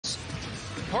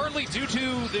partly due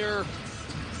to their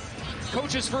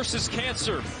coaches versus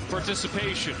cancer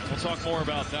participation. We'll talk more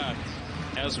about that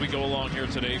as we go along here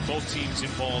today. Both teams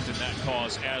involved in that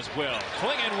cause as well.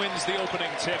 Klingon wins the opening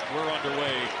tip. We're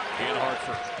underway in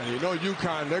Hartford. And you know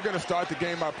UConn, they're going to start the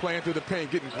game by playing through the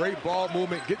paint, getting great ball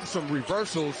movement, getting some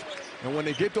reversals. And when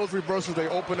they get those reversals, they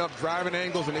open up driving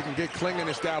angles, and they can get Klingon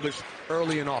established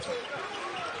early and often.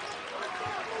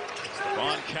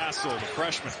 Von Castle, the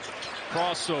freshman,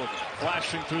 crossover,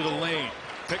 flashing through the lane.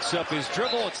 Picks up his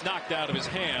dribble. It's knocked out of his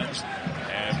hands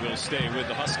and will stay with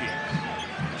the Huskies.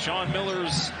 Sean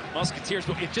Miller's Musketeers,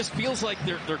 but it just feels like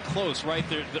they're close, right?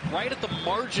 They're right at the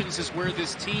margins is where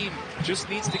this team just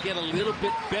needs to get a little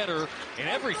bit better in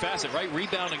every facet, right?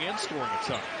 Rebounding and scoring at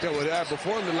times. Yeah, well,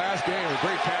 before the last game, a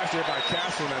great pass there by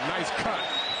Castle and a nice cut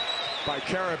by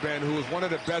Carabin, who is one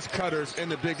of the best cutters in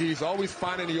the Big East, always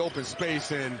finding the open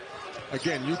space, and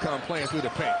again, UConn playing through the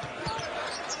paint.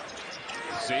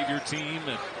 Xavier team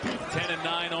at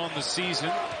 10-9 on the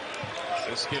season.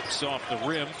 This skips off the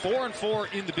rim.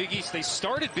 4-4 in the Big East. They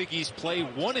started Big East play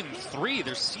 1-3.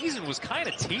 Their season was kind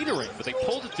of teetering, but they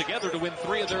pulled it together to win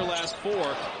 3 of their last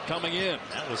 4 coming in.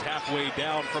 That was halfway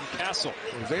down from Castle.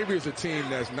 Well, Xavier's a team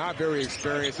that's not very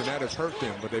experienced, and that has hurt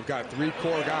them, but they've got 3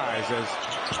 core guys as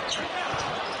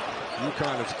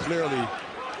UConn is clearly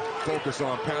focused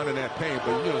on pounding that paint.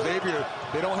 But, you know, Xavier,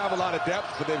 they don't have a lot of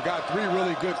depth, but they've got 3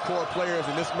 really good core players,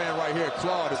 and this man right here,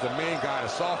 Claude, is the main guy, a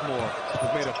sophomore,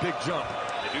 who's made a big jump.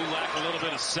 They do lack a little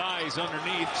bit of size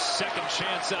underneath. Second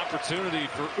chance opportunity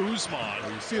for Usman.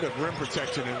 You see the rim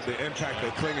protection and the impact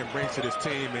that Klingon brings to this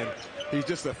team, and he's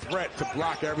just a threat to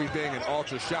block everything and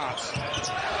alter shots.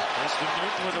 Tristan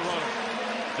Newton with a runner.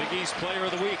 Big East Player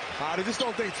of the Week. I just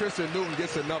don't think Tristan Newton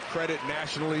gets enough credit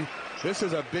nationally. This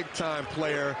is a big-time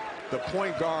player, the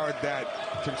point guard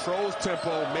that controls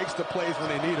tempo, makes the plays when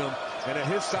they need him, and at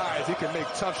his size, he can make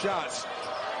tough shots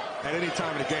at any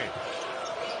time in the game.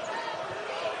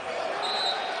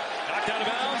 Knocked out of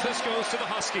bounds. This goes to the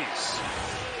Huskies.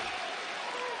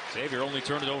 Xavier only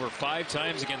turned it over 5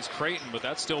 times against Creighton, but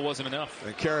that still wasn't enough.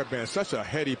 And Carabin, such a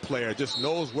heady player, just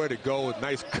knows where to go.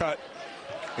 Nice cut,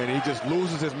 and he just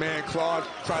loses his man. Claude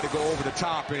tried to go over the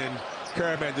top, and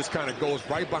Carabin just kind of goes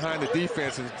right behind the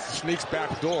defense and sneaks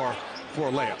back door for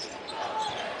a layup.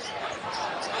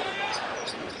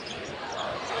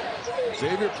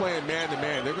 Xavier playing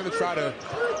man-to-man. They're going to try to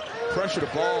pressure the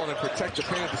ball and protect the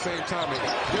paint at the same time.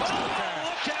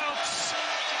 Lookouts!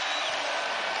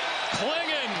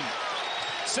 Klingon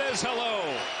says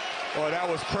hello. Oh, that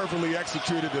was perfectly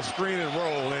executed, the screen and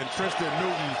roll, and Tristan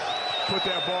Newton put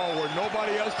that ball where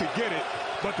nobody else could get it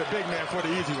but the big man for the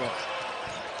easy one.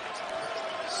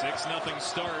 6-0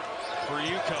 start for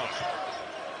UConn.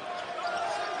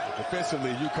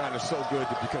 Defensively, UConn is so good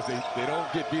because they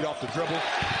don't get beat off the dribble.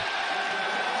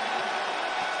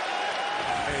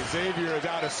 And Xavier is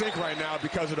out of sync right now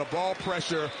because of the ball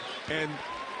pressure and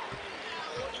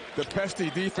the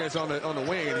pesky defense on the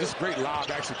wing. And just great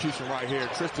lob execution right here.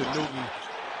 Tristan Newton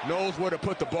knows where to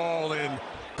put the ball, and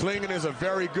Klingon is a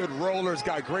very good roller. He's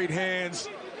got great hands.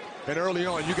 And early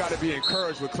on, you got to be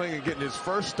encouraged with Klingon getting his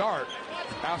first start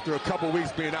after a couple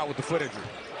weeks being out with the foot injury.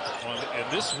 Well, and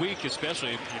this week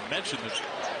especially, you mentioned that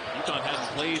UConn hadn't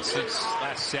played since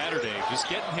last Saturday. Just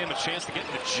getting him a chance to get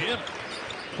in the gym,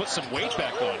 put some weight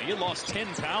back on. He had lost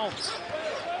 10 pounds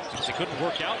because he couldn't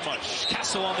work out much.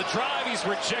 Castle on the drive. He's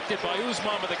rejected by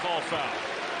Usman, but they call foul.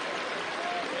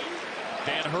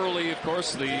 Dan Hurley, of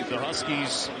course, the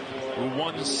Huskies, who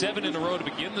won 7 in a row to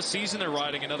begin the season. They're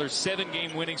riding another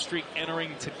 7-game winning streak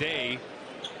entering today.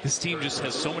 This team just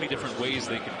has so many different ways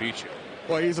they can beat you.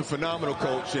 Well, he's a phenomenal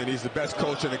coach, and he's the best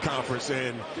coach in the conference.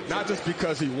 And not just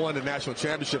because he won the national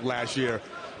championship last year,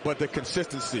 but the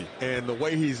consistency and the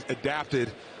way he's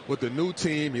adapted with the new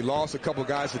team. He lost a couple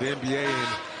guys to the NBA, and,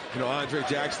 you know, Andre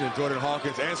Jackson and Jordan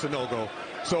Hawkins and Sanogo.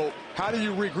 So how do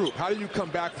you regroup? How do you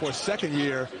come back for a second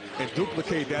year and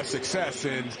duplicate that success?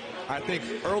 And I think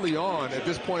early on, at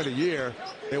this point of the year,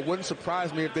 it wouldn't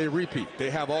surprise me if they repeat.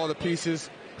 They have all the pieces,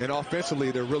 and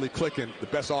offensively, they're really clicking, the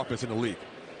best offense in the league.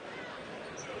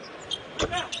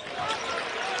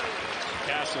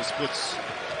 Castle splits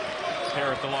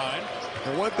hair at the line.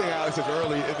 And one thing, Alex, is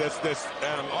early, that's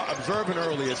observing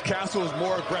early, is Castle is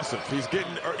more aggressive. He's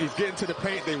getting to the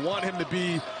paint. They want him to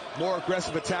be more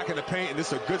aggressive attacking the paint, and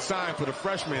this is a good sign for the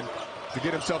freshman to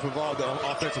get himself involved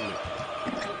offensively.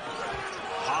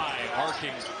 High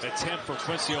arcing attempt for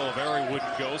Quincy Oliveri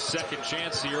wouldn't go. Second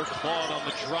chance here. Claude on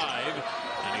the drive,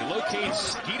 and he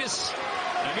locates Gitas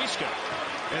Namishka.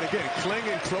 And again,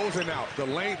 Klingon closing out. The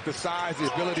length, the size,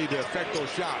 the ability to affect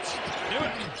those shots.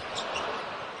 Newton.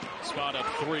 Spot up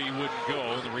 3 wouldn't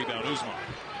go. The rebound Usman.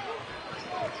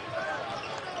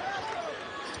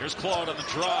 Here's Claude on the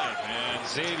drive, and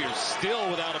Xavier still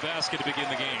without a basket to begin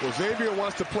the game. Well, Xavier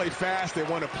wants to play fast. They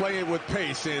want to play it with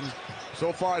pace, and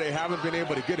so far they haven't been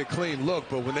able to get a clean look.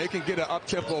 But when they can get an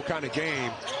up-tempo kind of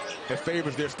game, it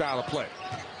favors their style of play.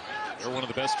 They're one of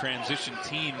the best transition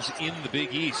teams in the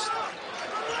Big East.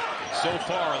 So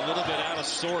far, a little bit out of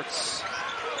sorts.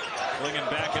 Flinging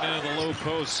back it into the low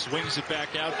post, swings it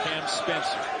back out. Cam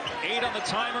Spencer. 8 on the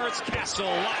timer. It's Castle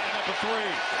lining up a 3.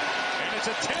 And it's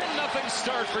a 10-0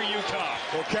 start for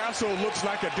UConn. Well, Castle looks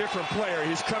like a different player.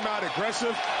 He's come out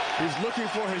aggressive. He's looking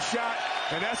for his shot,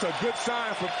 and that's a good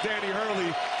sign for Danny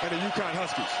Hurley and the UConn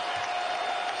Huskies.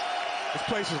 This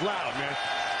place is loud, man.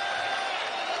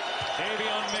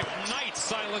 Davion McKnight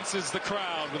silences the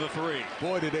crowd with a 3.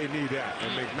 Boy, did they need that.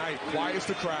 And McKnight quiets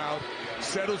the crowd,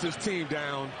 settles his team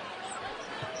down,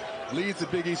 leads the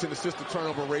Big East in assist to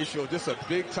turnover ratio. Just a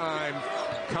big-time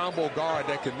combo guard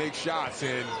that can make shots,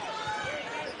 and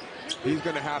he's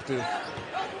going to have to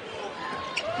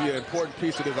be an important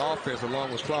piece of this offense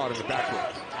along with Claude in the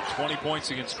backcourt. 20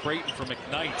 points against Creighton for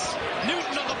McKnight.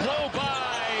 Newton on the blow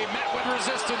by met with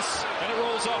resistance, and it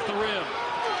rolls off the rim.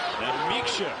 Now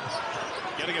Miksha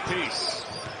getting a piece.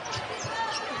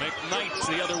 McKnight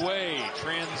the other way.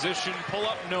 Transition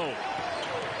pull-up, no.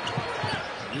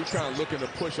 UConn looking to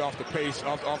push off the pace,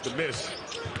 off the miss.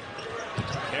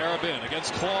 Carabin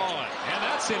against Claude, and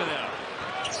that's in and out.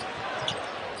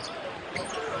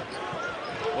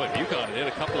 Boy, if UConn had hit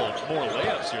a couple of more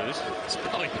layups here, this is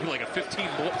probably like a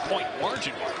 15-point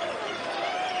margin.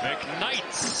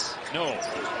 McKnight, no.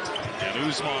 And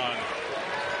Usman.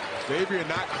 Xavier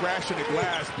not crashing the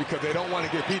glass because they don't want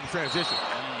to get beat in transition.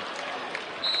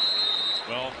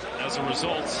 Well, as a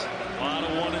result, a lot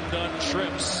of one-and-done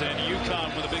trips, and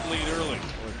UConn with a big lead early.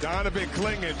 Well, Donovan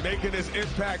Clingan making his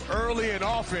impact early and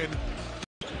often.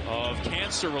 Of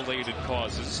cancer-related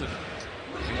causes, and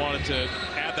he wanted to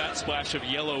add that splash of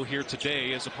yellow here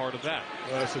today as a part of that.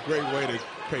 Well, it's a great way to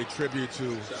pay tribute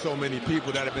to so many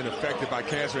people that have been affected by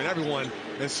cancer, and everyone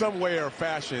in some way or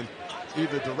fashion,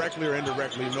 either directly or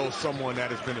indirectly, knows someone that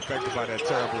has been affected by that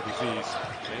terrible disease.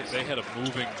 They had a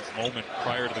moving moment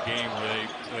prior to the game where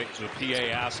the PA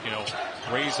asked,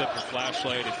 raise up your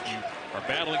flashlight if you are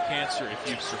battling cancer, if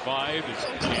you've survived. As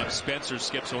Cam Spencer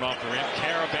skips one off the rim,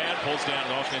 Caravan pulls down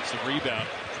an offensive rebound.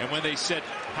 And when they said,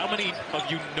 how many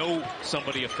of you know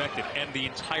somebody affected? And the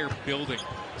entire building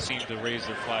seemed to raise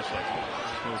their flashlight.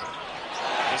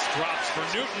 This drops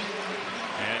for Newton.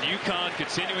 And UConn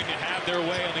continuing to have their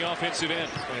way on the offensive end.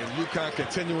 And UConn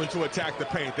continuing to attack the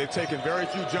paint. They've taken very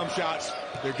few jump shots.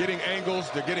 They're getting angles.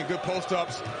 They're getting good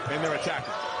post-ups. And they're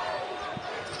attacking.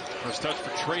 First touch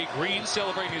for Trey Green,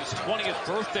 celebrating his 20th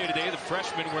birthday today. The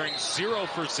freshman wearing 0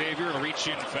 for Xavier. And a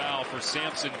reach-in foul for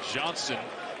Samson Johnson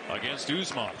against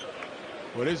Usman.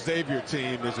 Well, this Xavier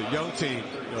team is a young team.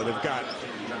 They've got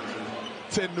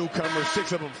 10 newcomers,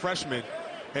 6 of them freshmen.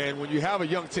 And when you have a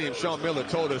young team, Sean Miller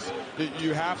told us that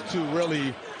you have to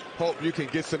really hope you can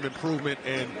get some improvement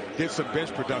and get some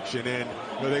bench production. And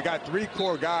they got 3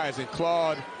 core guys in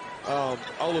Claude,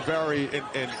 Oliveri,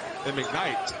 and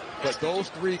McKnight. But those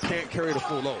 3 can't carry the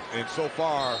full load. And so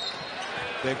far,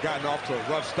 they've gotten off to a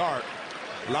rough start.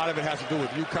 A lot of it has to do with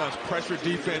UConn's pressure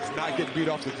defense, not getting beat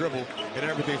off the dribble, and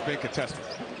everything's been contested.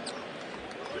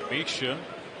 Miksha,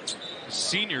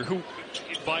 senior, who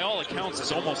by all accounts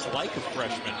is almost like a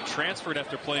freshman, transferred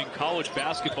after playing college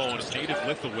basketball in his native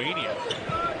Lithuania,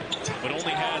 but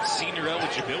only had senior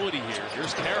eligibility here.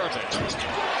 Here's Carabin, and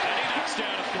he knocks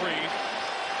down a 3,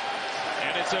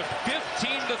 and it's a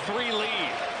 15-3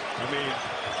 lead. I mean,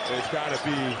 it's got to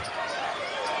be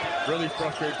really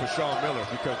frustrating for Sean Miller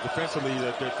because defensively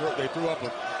they threw up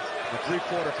a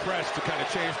 3-quarter press to kind of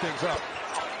change things up.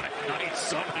 McKnight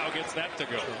somehow gets that to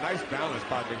go. A nice balance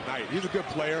by McKnight. He's a good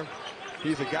player.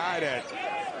 He's a guy that,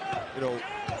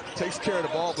 takes care of the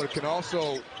ball, but can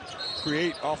also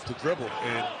create off the dribble.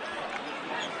 And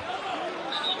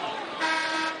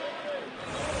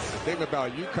the thing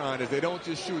about UConn is they don't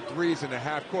just shoot threes in the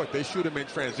half court. They shoot them in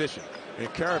transition.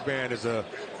 And Caravan is a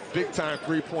big-time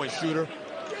three-point shooter.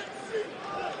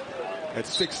 At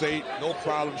 6'8", no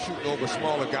problem shooting over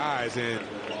smaller guys. And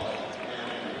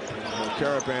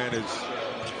Caravan is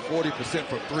 40%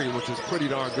 from 3, which is pretty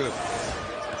darn good.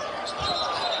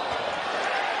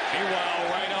 Meanwhile,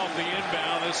 right off the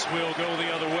inbound, this will go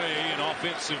the other way. An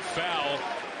offensive foul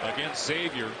against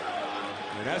Xavier.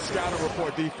 And that's scouting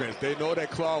report defense. They know that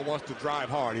Claude wants to drive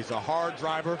hard. He's a hard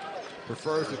driver,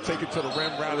 prefers to take it to the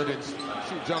rim rather than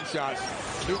shoot jump shots.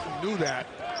 Newton knew that,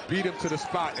 beat him to the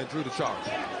spot, and drew the charge.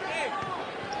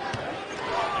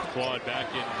 squad back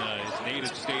in his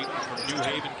native state from New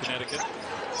Haven, Connecticut.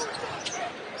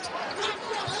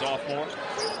 Sophomore.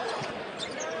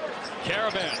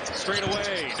 Caravan straight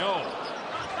away, no.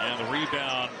 And the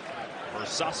rebound for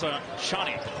Sasa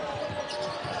Shani.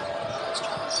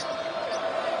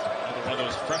 Another one of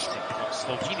those freshmen from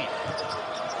Slovenia.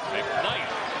 McKnight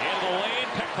in the lane,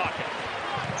 pickpocket.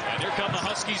 And here come the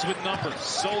Huskies with numbers.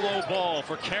 Solo ball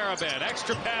for Caravan.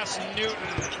 Extra pass, Newton.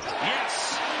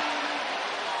 Yes!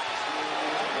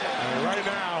 And right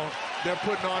now, they're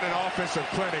putting on an offensive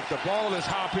clinic. The ball is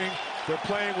hopping. They're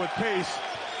playing with pace.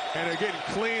 And they're getting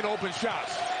clean, open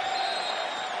shots.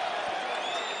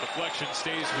 Deflection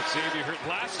stays with Xavier.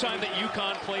 Last time that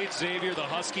UConn played Xavier, the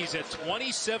Huskies had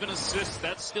 27 assists.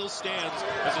 That still stands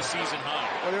as a season high.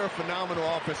 Well, they're a phenomenal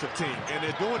offensive team, and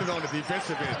they're doing it on the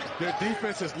defensive end. Their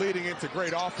defense is leading into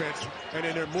great offense, and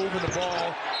then they're moving the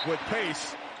ball with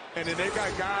pace. And then they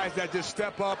got guys that just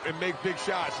step up and make big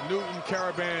shots. Newton,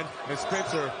 Caravan, and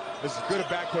Spencer is as good a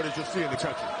backcourt as you'll see in the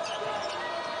country.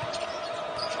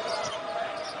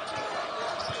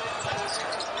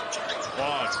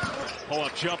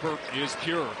 Pull-up jumper is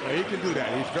pure. Yeah, he can do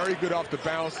that. He's very good off the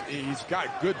bounce. He's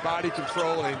got good body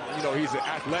control, and, you know, he's an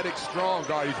athletic, strong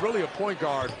guard. He's really a point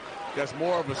guard that's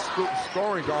more of a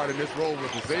scoring guard in this role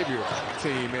with the Xavier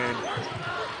team, and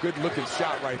good-looking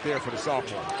shot right there for the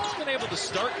sophomore. He's been able to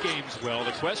start games well.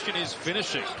 The question is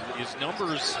finishing. His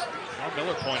numbers, John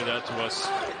Miller pointed out to us,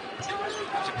 it's a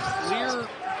clear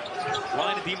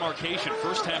line of demarcation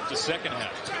first half to second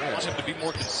half. I want him to be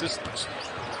more consistent.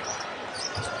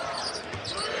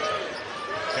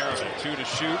 Caravan, 2 to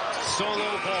shoot.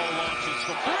 Solo ball launches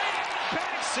from three.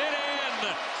 Backs it in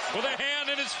with a hand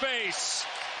in his face.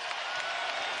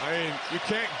 I mean, you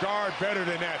can't guard better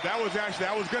than that. That was actually,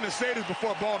 I was going to say this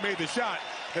before Ball made the shot,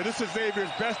 that this is Xavier's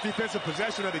best defensive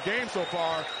possession of the game so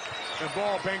far, and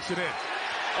Ball banks it in.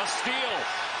 A steal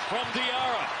from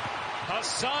Diarra.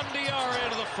 Hassan Diarra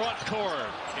into the front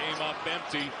court. Came up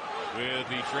empty with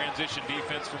the transition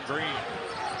defense from Green.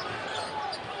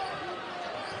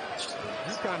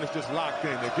 Look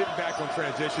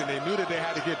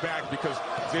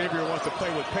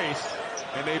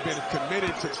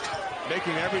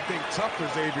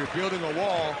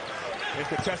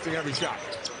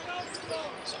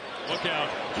out,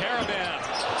 Caravan.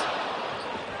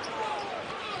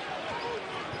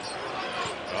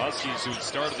 The Huskies, who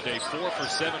started the day 4 for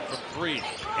 7 from 3.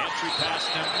 Entry pass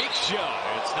to Miksha.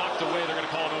 It's knocked away. They're going to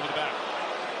call it over the back.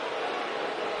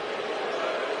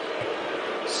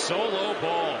 Solo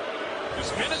ball.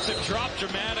 His minutes have dropped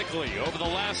dramatically over the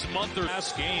last month or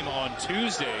last game on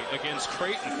Tuesday against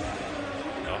Creighton.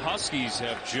 The Huskies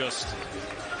have just...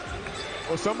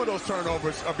 Well, some of those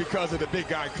turnovers are because of the big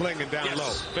guy clinging down low.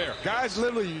 Fair. Guys,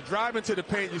 literally, you drive into the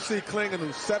paint, you see Klingen,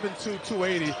 who's 7'2",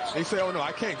 280. They say, oh, no,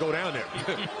 I can't go down there.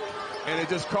 And it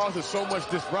just causes so much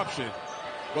disruption,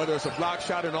 whether it's a block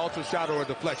shot, an alter shot, or a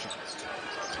deflection.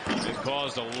 It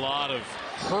caused a lot of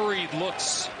hurried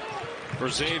looks for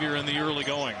Xavier in the early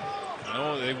going. I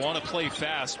know they want to play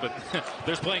fast, but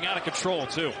they're playing out of control,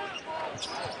 too.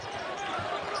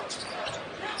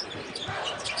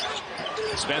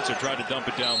 Spencer tried to dump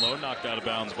it down low, knocked out of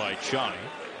bounds by Chani.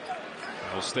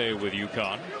 He'll stay with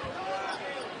UConn.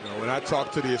 You know, when I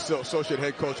talked to the associate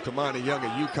head coach, Kamani Young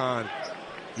at UConn,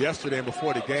 yesterday and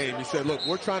before the game, he said, look,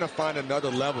 we're trying to find another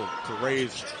level to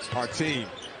raise our team.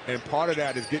 And part of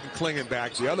that is getting Klingen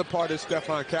back. The other part is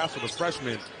Stefan Castle, the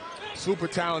freshman, super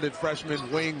talented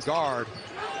freshman wing guard.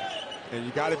 And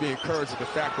you got to be encouraged with the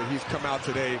fact that he's come out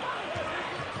today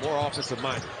more offensive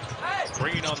minded.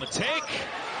 Green on the take.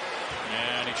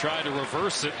 And he tried to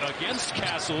reverse it against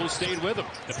Castle, who stayed with him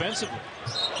defensively.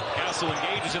 Castle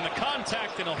engages in the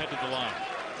contact, and he'll head to the line.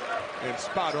 And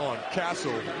spot on.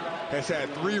 Castle has had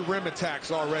 3 rim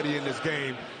attacks already in this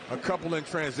game, a couple in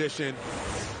transition.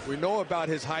 We know about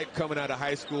his hype coming out of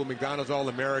high school, McDonald's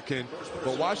All-American,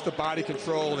 but watch the body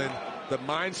control and the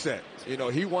mindset. You know,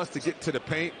 he wants to get to the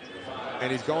paint,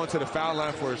 and he's going to the foul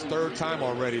line for his 3rd time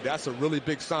already. That's a really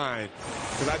big sign,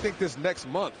 because I think this next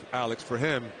month, Alex, for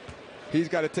him, he's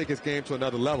got to take his game to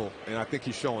another level, and I think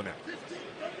he's showing that.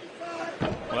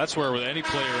 Well, that's where with any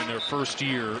player in their first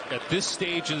year, at this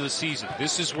stage of the season,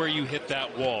 this is where you hit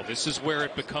that wall. This is where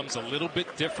it becomes a little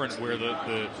bit different, where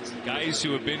the guys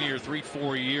who have been here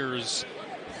 3-4 years,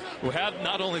 who have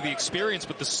not only the experience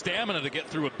but the stamina to get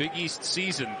through a Big East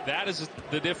season, that is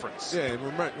the difference. Yeah, and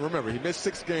remember, he missed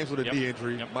 6 games with a knee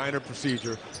injury, minor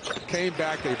procedure. Came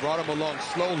back, they brought him along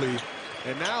slowly,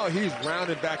 and now he's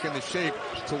rounded back into shape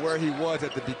to where he was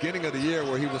at the beginning of the year,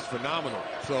 where he was phenomenal.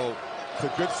 So it's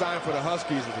a good sign for the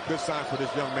Huskies. It's a good sign for this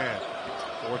young man.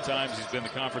 4 times he's been the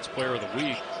conference player of the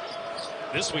week.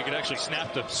 This week it actually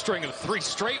snapped a string of 3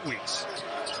 straight weeks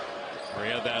where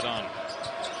he had that on.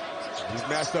 He's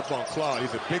matched up on Claude.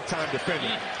 He's a big-time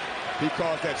defender. He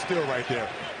caused that steal right there.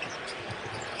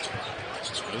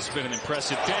 This has been an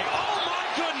impressive day. Oh, my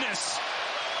goodness!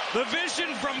 The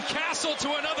vision from Castle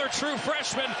to another true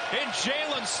freshman in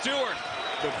Jalen Stewart.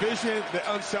 The vision, the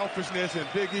unselfishness, and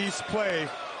Big East play.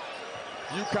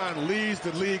 UConn leads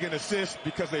the league in assists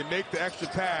because they make the extra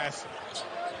pass.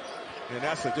 And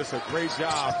that's just a great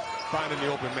job finding the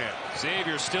open man.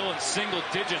 Xavier still in single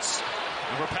digits.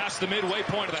 And we're past the midway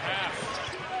point of the half.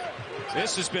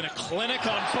 This has been a clinic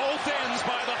on both ends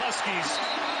by the Huskies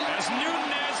as Newton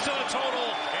adds to the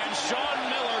total and Sean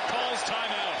Miller calls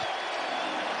timeout.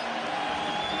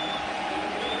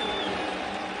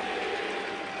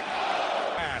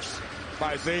 Pass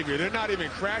by Xavier. They're not even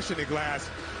crashing the glass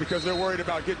because they're worried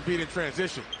about getting beat in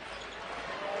transition.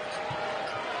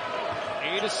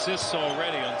 8 assists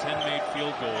already on 10 made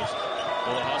field goals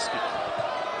for the Huskies.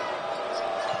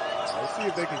 Let's see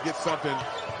if they can get something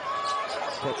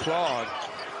for Claude.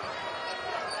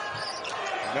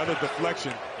 Another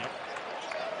deflection. Yep.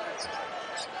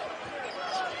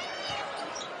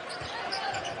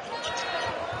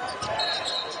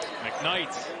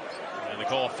 McKnight. And they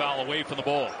call a foul away from the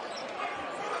ball.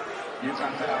 The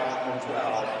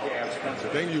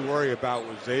thing you worry about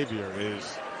with Xavier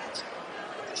is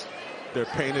their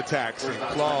paint attacks, and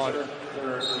Claude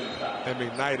and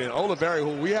McKnight and Oliveri,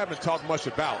 who we haven't talked much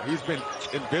about. He's been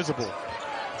invisible,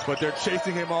 but they're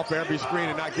chasing him off every screen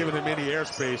and not giving him any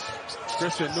airspace.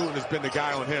 Christian Newton has been the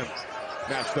guy on him,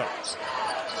 matched up.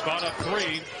 Spot up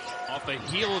 3 off the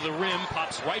heel of the rim,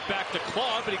 pops right back to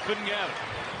Claude, but he couldn't get it.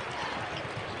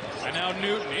 And now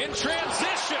Newton in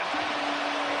transition.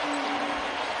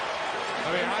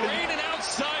 I mean, it's raining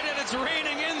outside and it's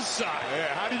raining inside.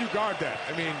 Yeah, how do you guard that?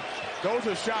 I mean, those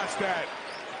are shots that,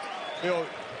 you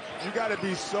got to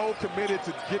be so committed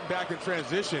to getting back in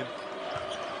transition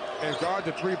and guard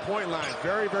the three-point line.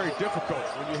 Very, very difficult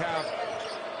when you have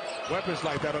weapons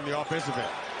like that on the offensive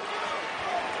end.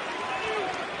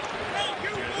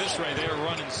 Yeah, this right there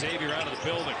running Xavier out of the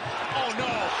building. Oh, no.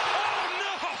 Oh,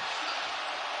 no.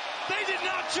 They did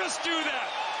not just do that.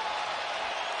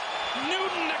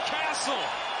 Newton to Castle.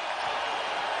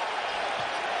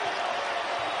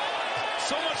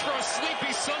 So much for a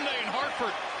sleepy Sunday in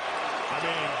Hartford. I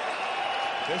mean,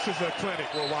 this is a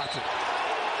clinic we're watching.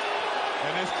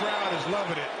 And this crowd is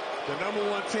loving it. The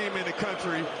 #1 team in the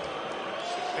country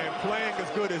and playing as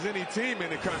good as any team in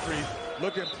the country,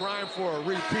 looking prime for a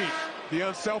repeat. The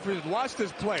unselfish, watch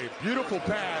this play. Beautiful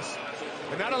pass.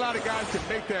 And not a lot of guys can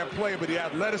make that play, but the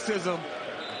athleticism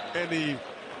and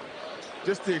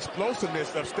just the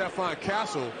explosiveness of Stephon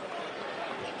Castle,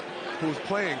 who's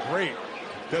playing great,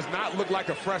 does not look like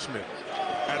a freshman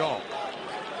at all.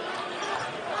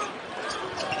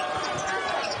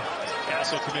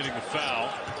 Castle committing the foul.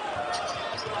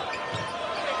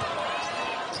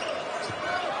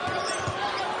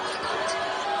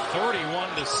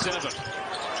 (31-7).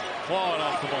 Claude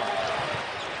off the mark.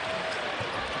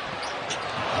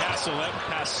 Castle, that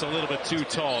pass is a little bit too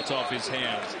tall. It's off his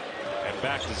hands. And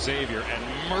back to Xavier.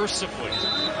 And mercifully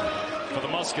for the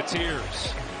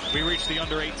Muskateers, we reach the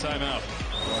under 8 timeout.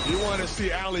 Well, if you want to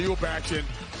see alley-oop action,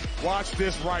 watch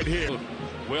this right here.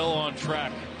 Well on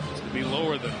track to be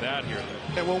lower than that here.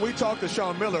 And when we talked to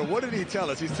Sean Miller, what did he tell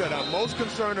us? He said, I'm most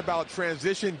concerned about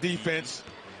transition defense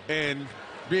and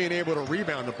being able to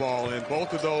rebound the ball. And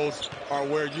both of those are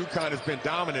where UConn has been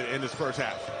dominant in this first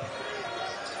half.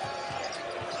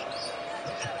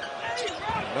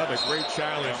 Another great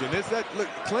challenge. And look,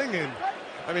 Klingon,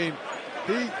 I mean,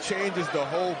 he changes the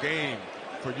whole game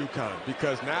for UConn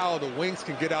because now the wings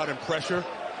can get out and pressure.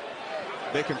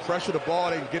 They can pressure the ball.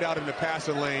 They can get out in the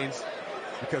passing lanes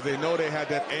because they know they had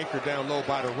that anchor down low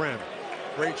by the rim.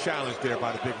 Great challenge there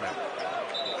by the big man.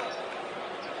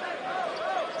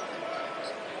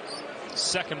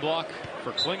 Second block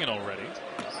for Klingon already.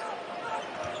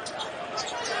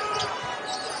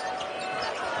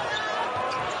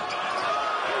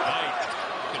 Knight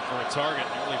looking for a target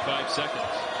in only 5 seconds.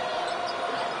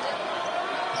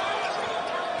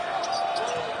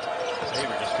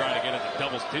 Xavier just trying to get into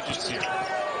double digits here.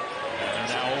 And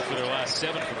they're now 0 for their last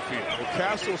 7 for the field. Well,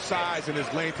 Castle's size and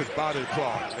his length has bothered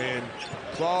Claude. And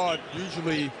Claude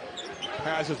usually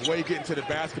has his way getting to the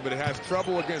basket, but it has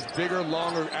trouble against bigger,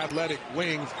 longer, athletic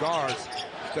wings, guards.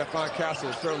 Stephon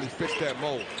Castle certainly fits that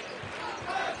mold.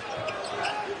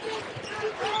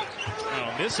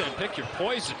 Now on this end, pick your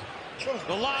poison.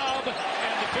 The lob and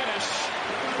the finish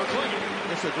for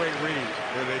Klingon. It's a great read.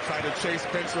 Where they try to chase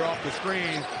Spencer off the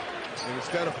screen, and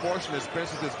instead of forcing it,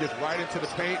 Spencer just gets right into the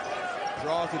paint,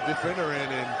 draws the defender in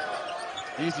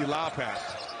and easy lob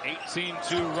pass.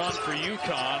 18-2 run for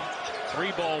UConn.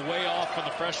 3-ball way off from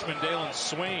the freshman Dalen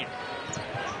Swain.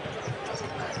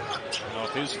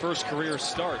 Off his first career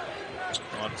start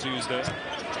on Tuesday.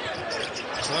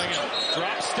 Swinging,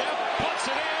 drop step, puts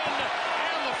it in,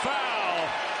 and the foul.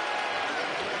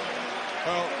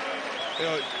 Well,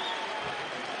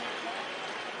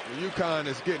 UConn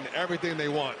is getting everything they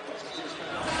want.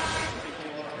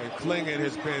 And Clingan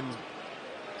has been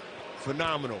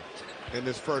phenomenal in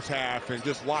this first half. And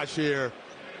just watch here.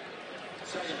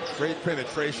 Great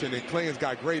penetration. And Clingan's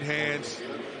got great hands.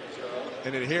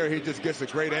 And then here he just gets a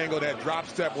great angle. That drop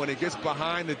step when he gets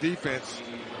behind the defense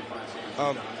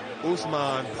of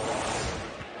Usman.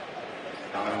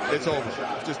 It's over.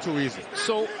 It's just too easy.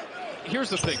 So here's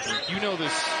the thing. You know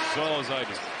this as well as I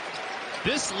do.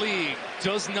 This league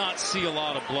does not see a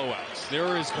lot of blowouts.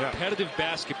 There is competitive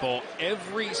basketball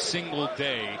every single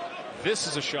day. This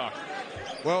is a shocker.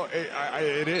 Well,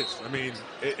 it is. I mean,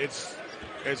 it's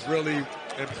really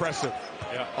impressive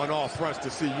on all fronts to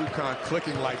see UConn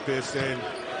clicking like this. And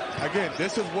again,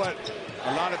 this is what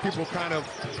a lot of people kind of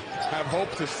have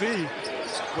hoped to see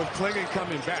with Clingan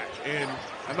coming back. And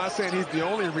I'm not saying he's the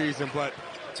only reason, but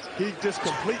he just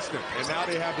completes them. And now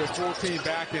they have their full team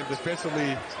back, and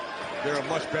defensively, they're a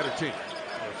much better team.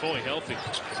 They're fully healthy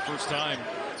for the first time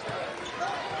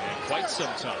in quite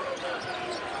some time.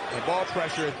 The ball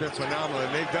pressure has been phenomenal,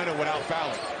 and they've done it without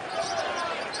fouling.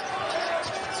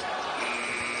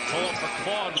 Pull up for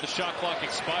Claude with the shot clock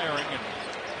expiring, and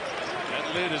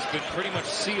that lid has been pretty much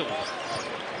sealed.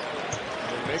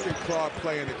 They're making Claude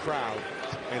play in the crowd,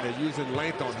 and they're using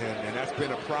length on him, and that's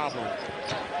been a problem.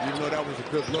 Even though that was a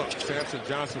good look, Samson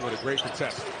Johnson with a great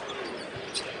contest.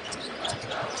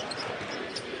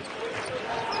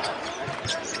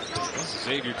 This is a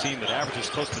Xavier team that averages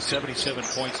close to 77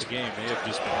 points a game. They have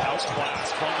just been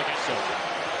outclassed from the get-go.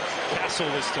 Castle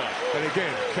this time. And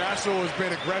again, Castle has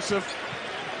been aggressive.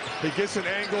 He gets an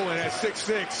angle, and at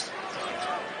 6'6",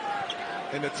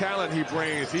 and the talent he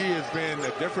brings, he has been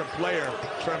a different player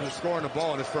in terms of scoring the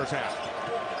ball in his first half.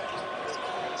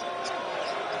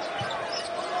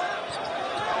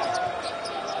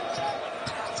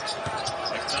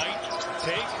 McKnight,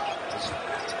 take,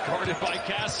 guarded by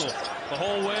Castle the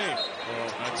whole way.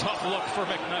 A tough look for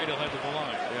McKnight. He'll head to the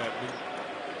line. Yeah,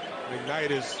 McKnight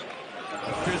is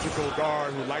a physical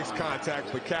guard who likes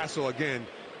contact, but Castle, again,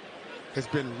 has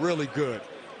been really good.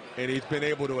 And he's been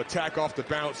able to attack off the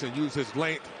bounce and use his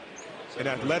length and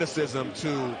athleticism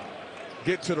to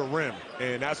get to the rim.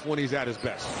 And that's when he's at his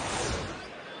best.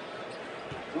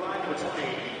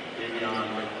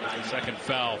 Second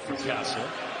foul for Castle.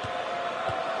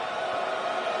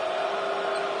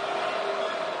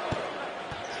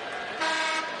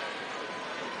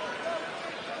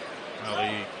 Now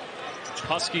the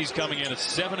Huskies coming in at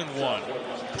 7-1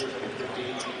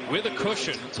 with a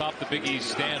cushion atop the Big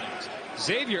East standings.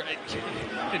 Xavier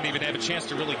didn't even have a chance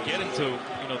to really get into,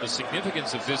 the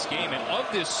significance of this game and of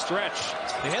this stretch.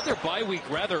 They had their bye week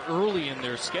rather early in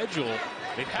their schedule.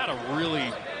 They've had a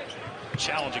really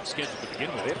challenging schedule to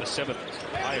begin with. They have the 7th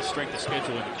highest strength of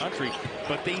schedule in the country,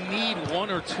 but they need 1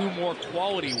 or 2 more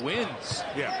quality wins.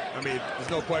 Yeah, I mean, there's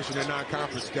no question their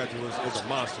non-conference schedule is a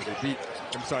monster.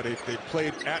 They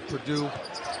played at Purdue.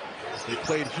 They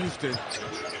played Houston.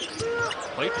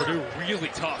 Played Purdue really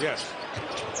tough. Yes.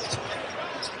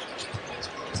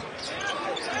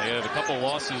 They have a couple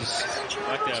losses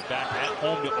like that back at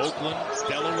home to Oakland,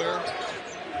 Delaware.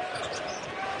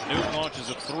 Newton launches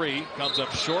a 3, comes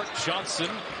up short. Johnson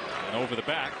and over the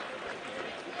back.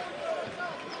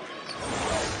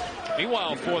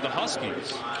 Meanwhile, for the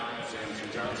Huskies,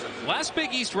 last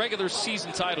Big East regular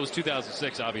season title was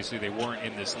 2006. Obviously, they weren't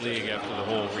in this league after the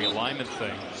whole realignment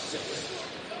thing.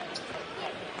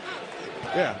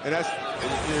 Yeah, and that's,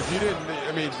 if you didn't,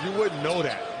 I mean, you wouldn't know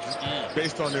that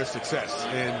based on their success.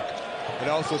 And it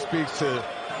also speaks to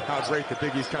how great the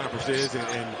Big East Conference is and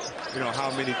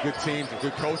how many good teams and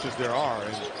good coaches there are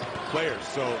and players.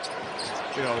 So,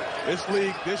 this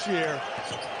league this year,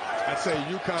 I'd say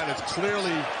UConn is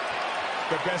clearly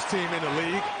the best team in the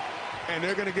league, and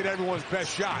they're going to get everyone's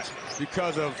best shot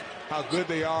because of how good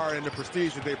they are and the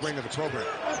prestige that they bring to the program.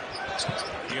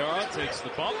 Diarra takes the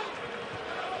bump.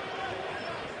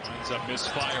 Ends up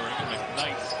misfiring.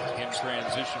 McKnight in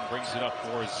transition brings it up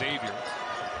for Xavier.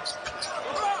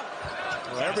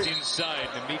 Well, inside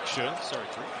Namiksha. Sorry,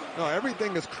 Drew. No,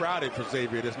 everything is crowded for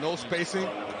Xavier. There's no spacing,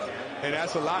 and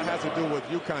that's a lot has to do with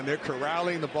UConn. They're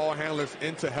corralling the ball handlers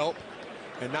into help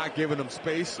and not giving them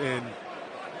space, and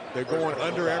they're going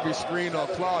under every screen on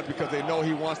Claude because they know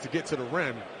he wants to get to the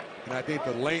rim. And I think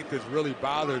the length has really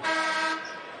bothered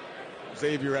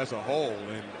Xavier as a whole.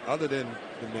 And other than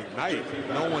McKnight,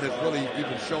 no one has really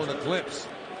even shown a glimpse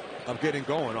of getting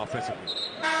going offensively.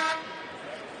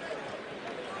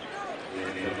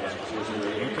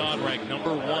 UConn ranked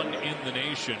 #1 in the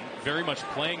nation, very much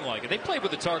playing like it. They played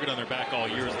with the target on their back all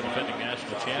year as the defending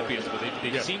national champions, but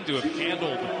they seem to have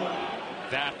handled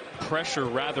that pressure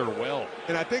rather well.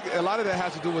 And I think a lot of that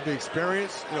has to do with the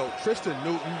experience. You know, Tristan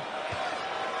Newton,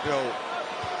 you know,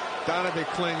 Donovan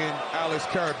Clingan, Alex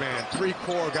Caravan, 3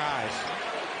 core guys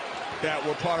that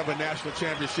were part of a national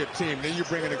championship team. Then you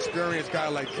bring an experienced guy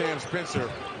like Cam Spencer,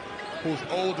 who's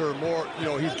older, more, you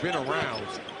know, he's been around.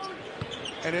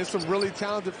 And then some really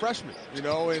talented freshmen, you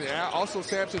know, and also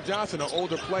Samson Johnson, an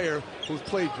older player who's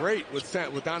played great with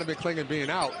Donovan Clingan being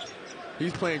out.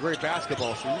 He's playing great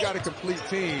basketball. So you got a complete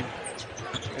team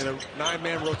in a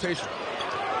 9-man rotation.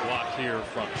 Block here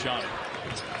from Johnny.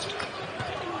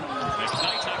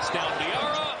 McKnight knocks down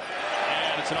Diarra,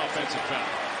 and it's an offensive foul.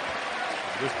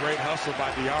 This great hustle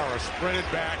by Diarra,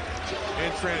 sprinted back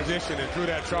in transition and threw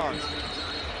that charge.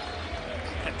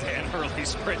 And Dan Hurley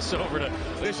sprints over to...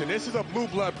 Listen, this is a blue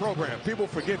blood program. People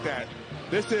forget that.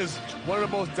 This is one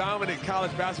of the most dominant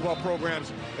college basketball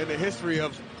programs in the history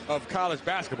of college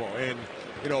basketball. And,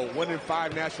 you know, winning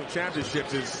 5 national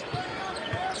championships is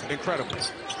incredible.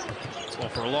 Well,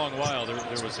 for a long while, there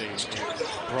was a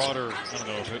broader, I don't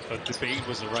know if a debate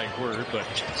was the right word, but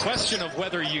question of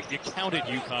whether you counted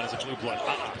UConn as a blue blood.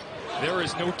 There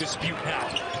is no dispute now.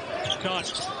 None.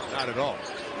 Not at all.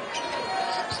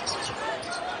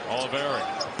 Oliveri.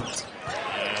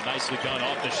 And nicely done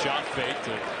off the shot fake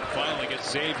to finally get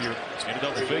Xavier in a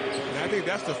double figure. And I think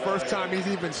that's the first time he's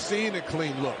even seen a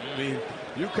clean look. I mean,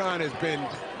 UConn has been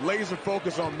laser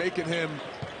focused on making him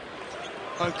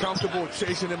uncomfortable,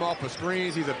 chasing him off of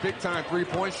screens. He's a big-time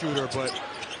three-point shooter, but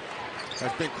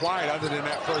has been quiet other than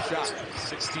that first shot.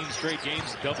 16 straight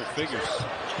games, double figures.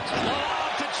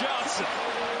 Lob to Johnson.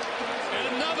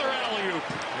 And another alley-oop.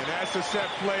 And that's a set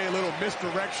play, a little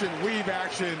misdirection, weave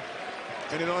action.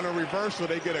 And then on a reversal,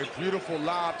 they get a beautiful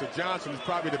lob to Johnson, who's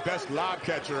probably the best lob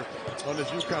catcher on this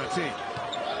UConn team.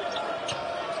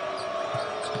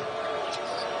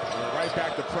 And right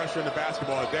back to pressure in the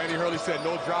basketball. As Danny Hurley said,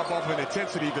 no drop-off in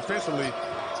intensity defensively.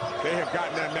 They have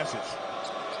gotten that message.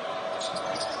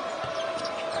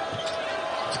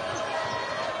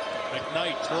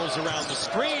 McKnight twirls around the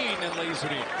screen and lays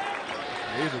it in.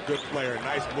 He's a good player,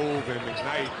 nice move, and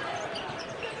McKnight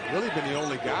really been the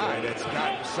only guy that's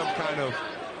got some kind of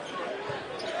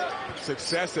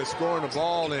success at scoring the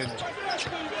ball, and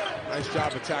nice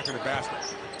job attacking the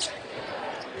basket.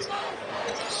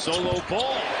 Solo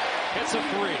ball, hits a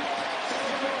 3.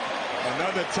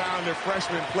 Another talented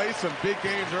freshman played some big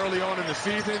games early on in the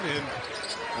season, and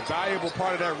a valuable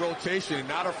part of that rotation.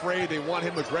 Not afraid, they want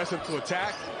him aggressive to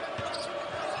attack.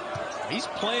 He's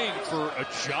playing for a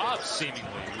job, seemingly,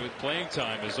 with playing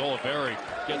time as Oliveri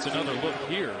gets another look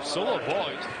here. Solo ball,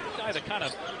 he's a guy that kind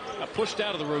of got pushed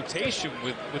out of the rotation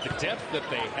with the depth that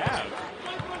they have.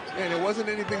 And it wasn't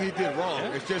anything he did wrong.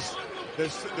 Yeah. It's just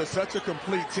there's such a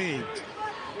complete team.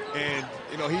 And,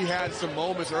 you know, he had some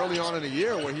moments early on in the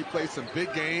year where he played some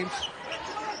big games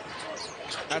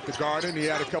at the Garden. He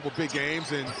had a couple big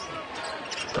games. And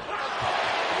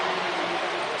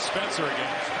Spencer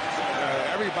again.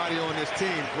 Everybody on this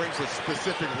team brings a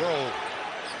specific role.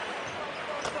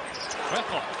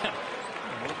 Well,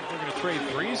 we're going to trade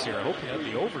threes here. I hope you have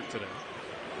the over today.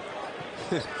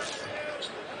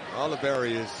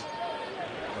 Oliveri is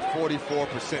a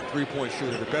 44% three-point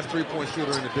shooter, the best three-point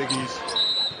shooter in the Big East,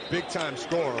 big-time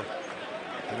scorer.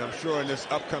 And I'm sure in this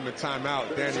upcoming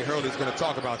timeout, Danny Hurley is going to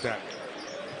talk about that.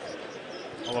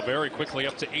 Oliveri quickly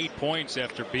up to 8 points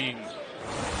after being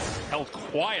held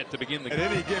quiet to begin the game.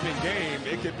 At any given game,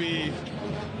 it could be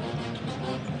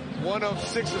one of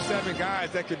 6 or 7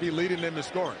 guys that could be leading them in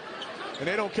scoring. And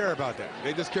they don't care about that.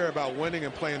 They just care about winning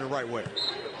and playing the right way.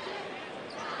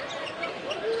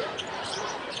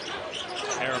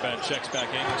 Araban checks back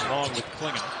in along with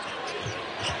Clingan.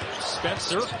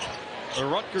 Spencer, the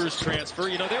Rutgers transfer.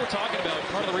 You know, they were talking about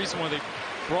part of the reason why they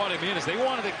brought him in is they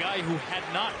wanted a guy who had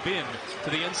not been to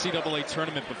the NCAA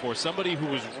tournament before. Somebody who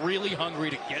was really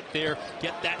hungry to get there,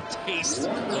 get that taste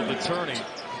of the tourney.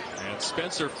 And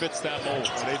Spencer fits that mold.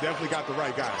 Well, they definitely got the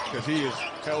right guy because he is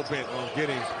hell-bent on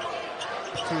getting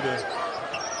to the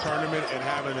tournament and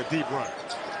having a deep run.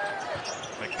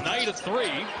 McKnight a 3,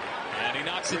 and he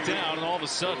knocks it down, and all of a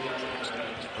sudden,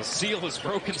 the seal is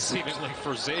broken seemingly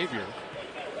for Xavier.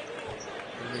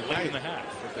 Late in the half.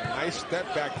 With a nice step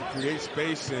back to create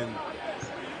space and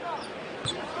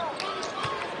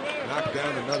knock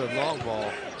down another long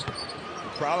ball.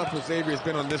 problem for Xavier has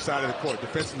been on this side of the court.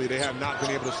 Defensively, they have not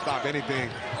been able to stop anything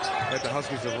that the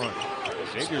Huskies have run.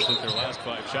 Xavier's hit their last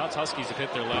 5 shots. Huskies have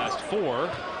hit their last 4.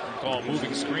 Call a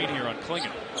moving screen here on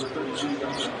Klingon.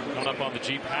 Coming up on the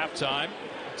Jeep halftime.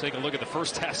 Take a look at the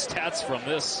first half stats from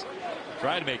this.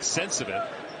 Try to make sense of it.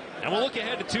 And we'll look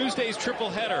ahead to Tuesday's triple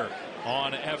header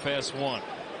on FS1.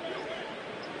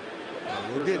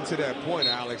 We're getting to that point,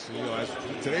 Alex. You know,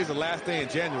 today's the last day in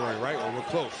January, right? Or we're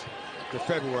close to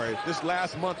February. This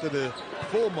last month of the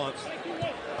full month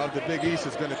of the Big East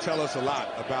is going to tell us a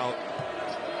lot about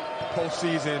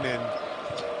postseason and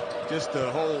just the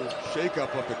whole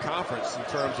shakeup of the conference in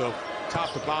terms of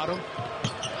top to bottom.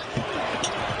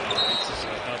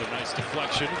 Another nice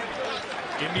deflection.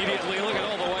 Immediately, look at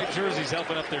all the white jerseys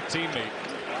helping up their teammate.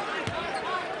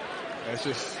 That's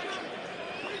just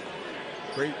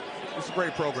great. It's a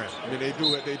great program. I mean, they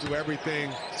do it. They do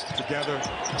everything together.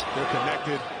 They're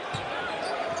connected,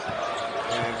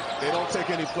 and they don't take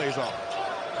any plays off.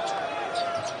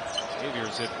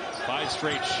 Xavier's hit 5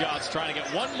 straight shots, trying to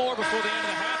get one more before the end of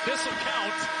the half. This will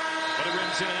count, but it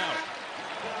rims in and out.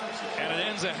 And it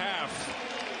ends a half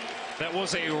that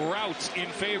was a rout in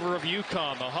favor of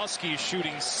UConn. The Huskies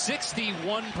shooting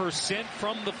 61%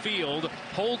 from the field,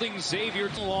 holding Xavier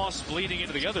to loss, bleeding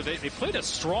into the other. They played a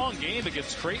strong game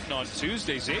against Creighton on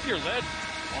Tuesday. Xavier led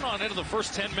on into the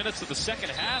first 10 minutes of the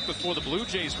second half before the Blue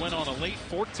Jays went on a late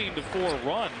 14-4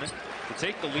 run to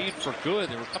take the lead for good.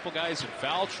 There were a couple guys in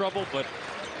foul trouble, but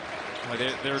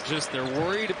they're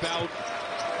worried about,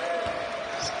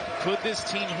 could this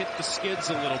team hit the skids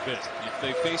a little bit if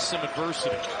they face some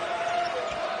adversity.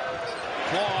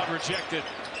 Claude rejected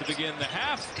to begin the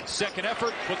half. Second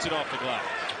effort puts it off the glass.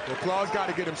 Well, Claude's got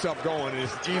to get himself going, and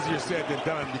it's easier said than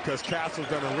done because Castle's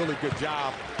done a really good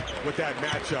job with that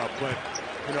matchup. But,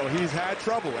 you know, he's had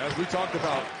trouble, as we talked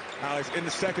about, Alex, in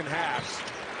the second halves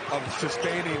of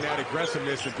sustaining that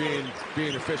aggressiveness and being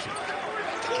efficient.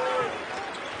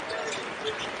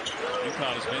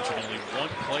 UConn has mentioned only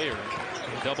one player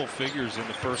in double figures in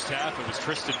the first half. It was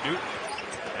Tristan Newton,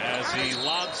 as he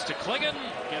lobs to Klingon,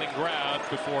 getting grabbed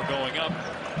before going up,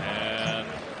 and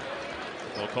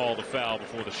they'll call the foul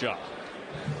before the shot.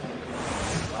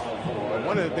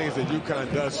 One of the things that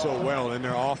UConn does so well in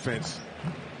their offense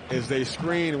is they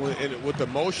screen with the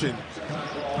motion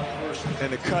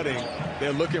and the cutting.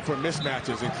 They're looking for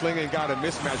mismatches, and Klingon got a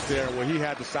mismatch there where he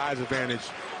had the size advantage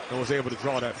and was able to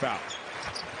draw that foul.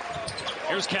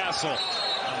 Here's Castle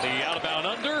on the out-of-bound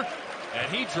under,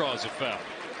 and he draws a foul.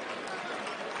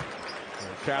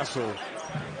 Castle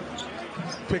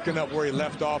picking up where he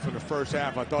left off in the first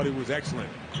half. I thought he was excellent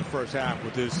in the first half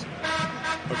with his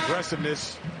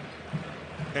aggressiveness.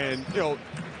 And, you know,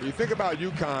 when you think about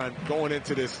UConn going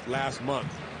into this last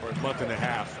month or a month and a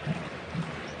half,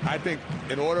 I think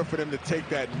in order for them to take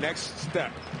that next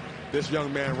step, this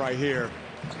young man right here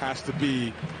has to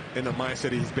be in the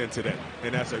mindset he's been today.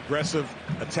 And that's aggressive,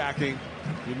 attacking.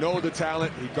 You know the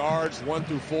talent. He guards 1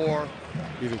 through 4.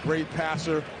 He's a great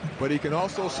passer, but he can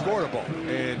also score the ball.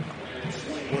 And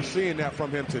we're seeing that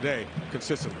from him today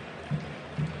consistently.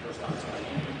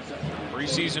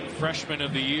 Preseason freshman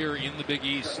of the year in the Big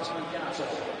East.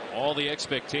 All the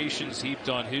expectations heaped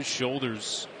on his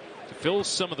shoulders to fill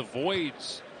some of the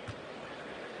voids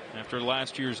after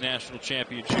last year's national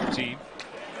championship team.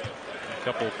 A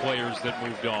couple of players that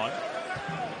moved on.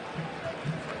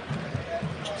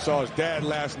 Saw his dad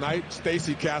last night,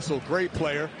 Stacy Castle, great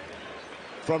player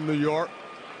from New York.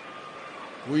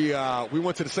 We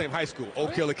went to the same high school,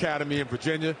 Oak Hill Academy in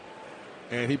Virginia,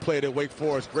 and he played at Wake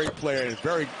Forest. Great player, and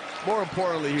more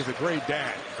importantly, he's a great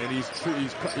dad, and he's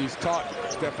taught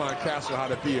Stephon Castle how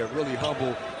to be a really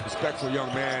humble, respectful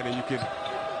young man, and you can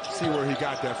see where he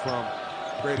got that from.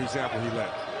 Great example he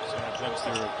led. So it comes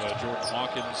through of Jordan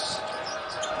Hawkins.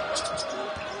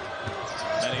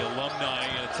 Many alumni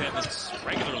in attendance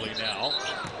regularly now.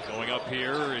 Going up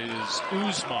here is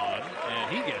Usman,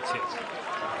 and he gets hit.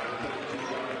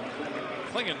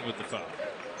 Klingon with the foul.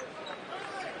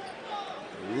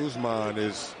 Usman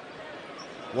is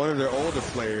one of their older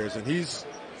players, and he's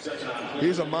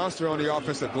a monster on the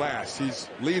offensive glass. He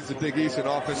leads the Big East in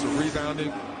offensive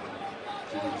rebounding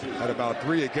at about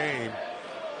 3 a game.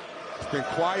 It's been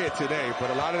quiet today,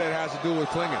 but a lot of that has to do with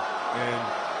Klingon. And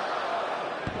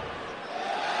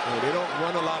they don't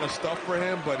run a lot of stuff for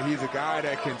him, but he's a guy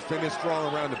that can finish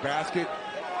strong around the basket.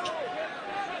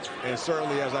 And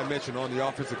certainly, as I mentioned, on the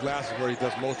offensive glass is where he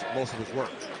does most of his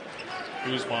work.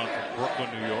 Usman from Brooklyn,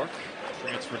 New York.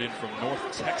 Transferred in from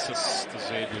North Texas to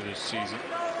Xavier this season.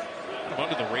 kind of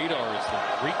under the radar is the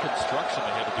reconstruction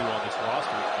they had to do on this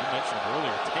roster. You mentioned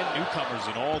earlier, 10 newcomers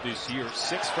in all this year.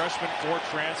 6 freshmen, 4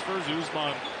 transfers.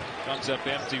 Usman comes up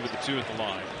empty with the 2 at the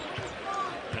line.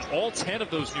 And all 10 of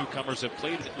those newcomers have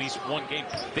played at least one game.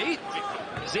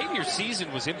 Xavier's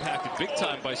season was impacted big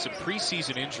time by some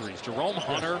preseason injuries. Jerome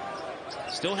Hunter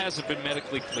still hasn't been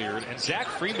medically cleared. And Zach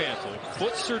Fremantle,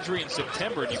 foot surgery in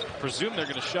September, and you presume they're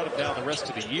going to shut him down the rest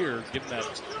of the year, given that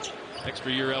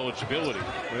extra year eligibility.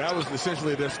 Well, that was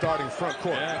essentially their starting front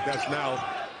court. Yeah. That's now,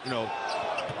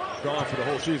 gone for the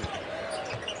whole season.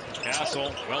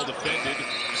 Castle, well defended,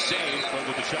 saved, but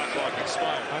with the shot clock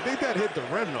expired. I think that hit the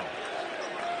rim, though.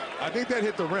 I think that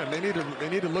hit the rim. They need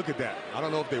to look at that. I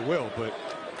don't know if they will, but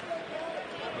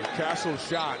the Castle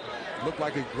shot looked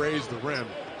like it grazed the rim,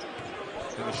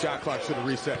 and the shot clock should have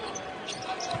reset.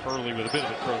 Hurley with a bit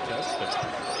of a protest,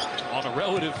 but on a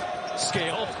relative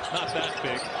scale, not that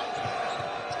big.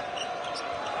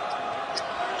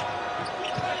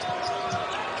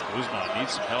 Usman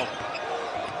needs some help.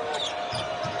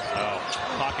 Oh,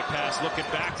 pocket pass looking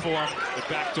back for him. The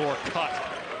backdoor cut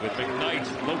with McKnight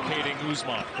locating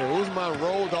Usman. Yeah, Usman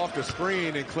rolled off the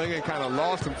screen and Klingon kind of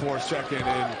lost him for a second.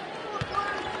 And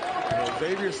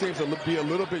Xavier seems to be a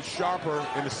little bit sharper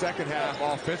in the second half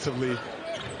offensively.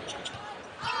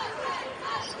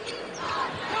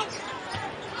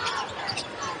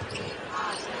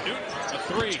 Newton, a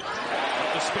 3.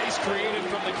 The space created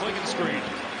from the Klingon screen.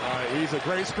 He's a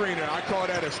great screener. I call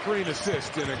that a screen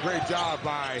assist, and a great job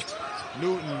by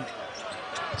Newton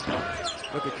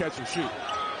with the catch and shoot.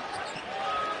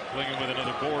 Klingon with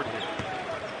another board here.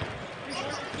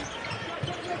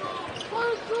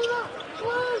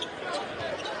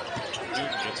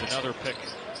 Newton gets another pick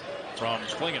from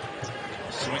Klingon.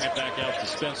 Swing it back out to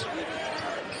Spencer.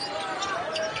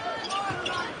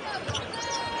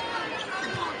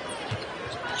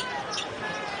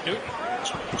 Newton.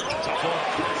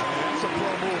 That's a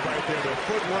pro move right there. The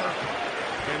footwork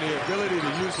and the ability to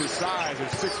use his size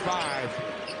at 6'5"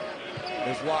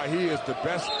 is why he is the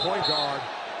best point guard,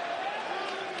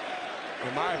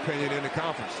 in my opinion, in the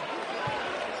conference.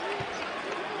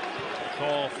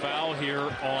 Call foul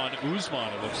here on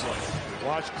Usman, it looks like.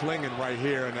 Watch Klingon right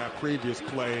here in that previous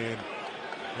play.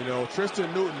 And,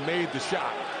 Tristan Newton made the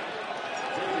shot.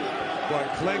 But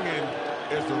Klingon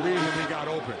is the reason he got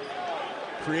open.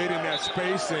 Creating that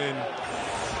space, and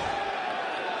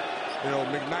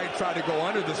McKnight tried to go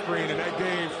under the screen, and that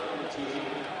gave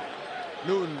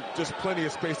Newton just plenty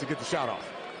of space to get the shot off.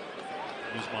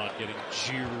 Usman getting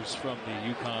jeers from the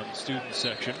UConn student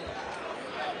section.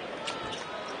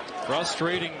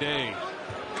 Frustrating day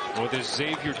for this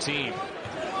Xavier team.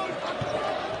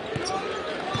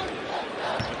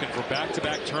 Looking for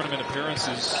back-to-back tournament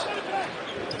appearances.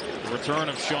 The return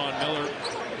of Sean Miller.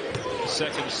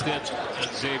 Second stint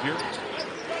at Xavier.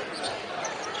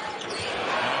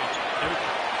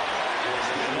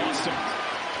 Lost him.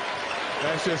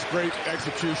 That's just great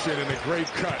execution and a great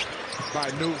cut by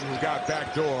Newton, who got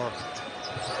backdoor.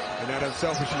 And that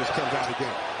unselfishness comes out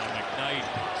again. And McKnight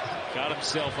got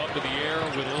himself up in the air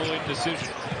with a little indecision.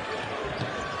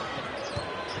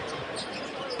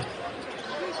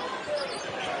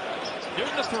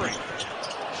 Newton the 3.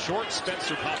 Short,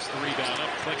 Spencer pops the rebound up.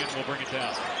 Klingon will bring it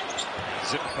down.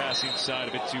 Zip pass inside,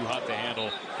 a bit too hot to handle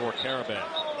for Caravan.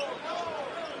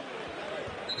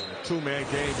 The two-man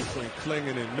game between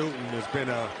Klingon and Newton has been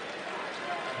a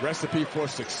recipe for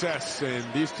success, and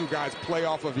these two guys play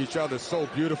off of each other so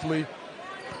beautifully.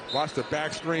 Watch the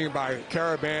back screen by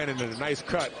Caravan and then a nice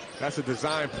cut. That's a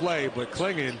design play, but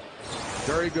Klingon,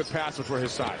 very good passer for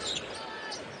his size.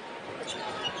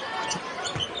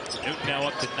 Newton now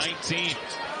up to 19.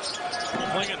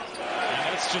 Klingon, and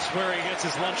that's just where he gets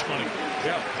his lunch money.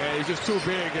 Yeah, and he's just too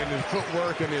big, and his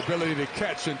footwork and the ability to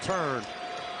catch and turn.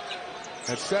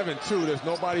 At 7'2", there's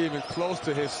nobody even close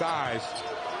to his size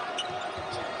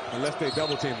unless they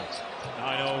double team him.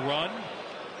 9-0 run.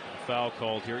 Foul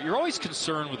called here. You're always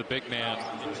concerned with a big man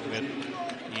when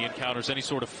he encounters any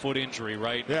sort of foot injury,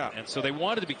 right? Yeah. And so they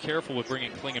wanted to be careful with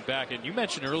bringing Klingon back. And you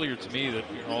mentioned earlier to me that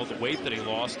all the weight that he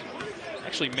lost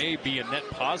actually may be a net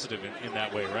positive in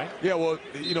that way, right? Yeah, well,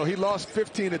 he lost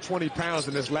 15 to 20 pounds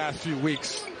in this last few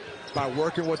weeks by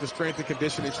working with the strength and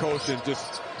conditioning coach and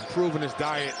just improving his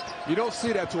diet. You don't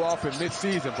see that too often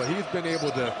mid-season, but he's been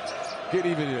able to get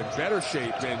even in better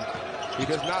shape, and he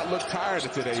does not look tired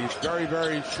today. He's very,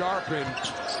 very sharp and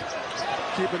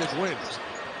keeping his wind.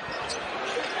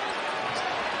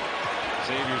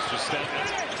 Xavier's just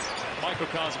that's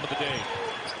microcosm of the day.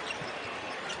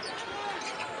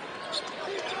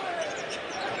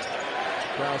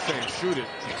 Crowd saying shoot it.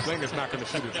 Klingon's not going to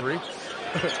shoot a 3.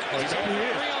 He's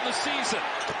 0-3 on the season.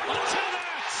 Until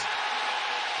that!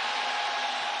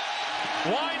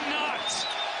 Why not?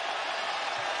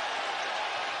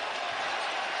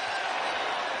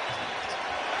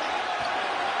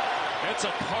 It's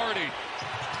a party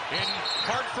in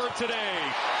Hartford today.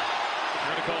 We're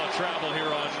going to call a travel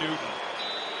here on Newton.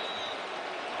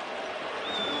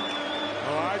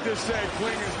 Oh, I just said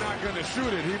Kling is not going to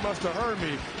shoot it. He must have heard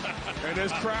me. And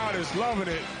this crowd is loving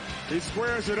it. He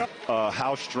squares it up.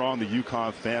 How strong the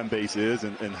UConn fan base is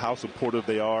and how supportive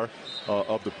they are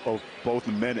of both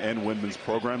the men and women's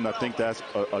program. And I think that's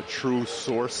a true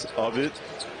source of it.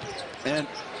 And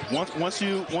once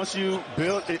you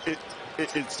build it,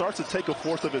 it starts to take a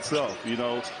force of itself. You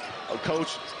know, a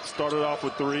coach started off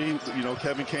with 3. You know,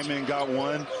 Kevin came in and got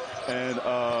 1, and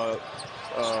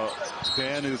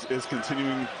Dan is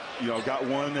continuing. You know, got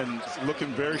 1 and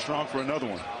looking very strong for another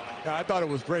one. Yeah, I thought it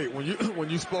was great when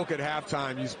you spoke at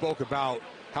halftime. You spoke about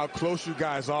how close you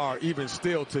guys are, even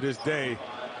still to this day.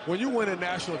 When you win a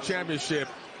national championship,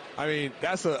 I mean,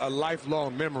 that's a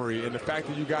lifelong memory, and the fact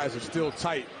that you guys are still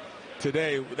tight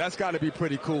today, that's got to be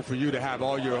pretty cool for you to have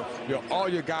all your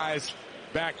guys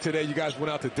back today. You guys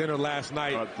went out to dinner last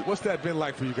night. What's that been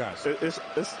like for you guys? It's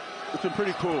been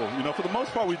pretty cool. You know, for the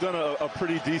most part, we've done a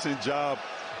pretty decent job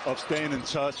of staying in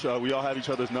touch. We all have each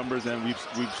other's numbers, and we've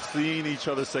seen each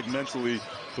other segmentally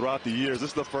throughout the years. This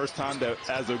is the first time that,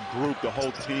 as a group, the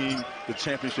whole team, the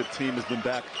championship team, has been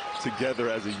back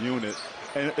together as a unit.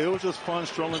 And it was just fun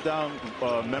strolling down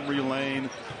memory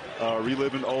lane,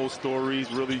 reliving old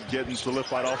stories, really getting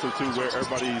solidified also to where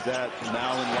everybody's at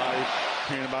now in life,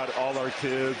 hearing about all our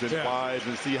kids and wives,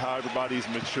 and see how everybody's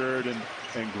matured and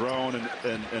grown,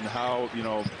 and how, you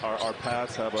know, our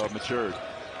paths have matured.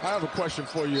 I have a question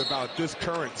for you about this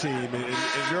current team and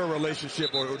your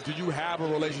relationship, or do you have a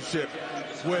relationship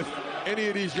with any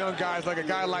of these young guys, like a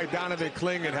guy like Donovan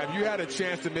Kling? And have you had a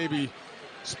chance to maybe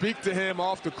speak to him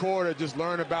off the court or just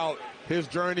learn about his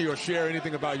journey or share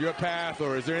anything about your path,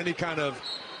 or is there any kind of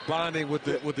bonding with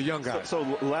the young guys? So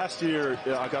last year,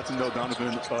 I got to know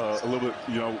Donovan a little bit.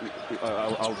 You know,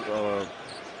 I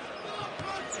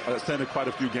attended quite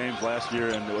a few games last year,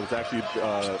 and it was actually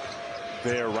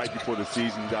there right before the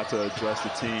season, got to address the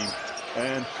team.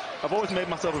 And I've always made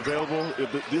myself available.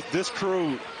 This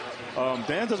crew,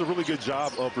 Dan does a really good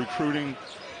job of recruiting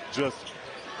just,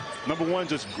 number one,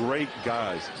 just great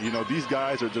guys. You know, these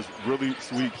guys are just really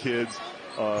sweet kids.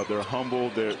 They're humble.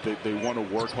 They want to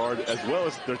work hard, as well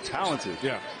as they're talented.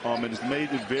 Yeah. And it's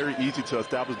made it very easy to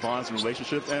establish bonds and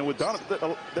relationships. And with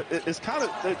Donovan, it's kind of,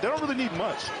 they don't really need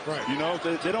much. Right. You know,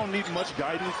 they don't need much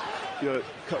guidance.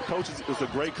 Coach is a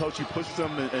great coach. He pushes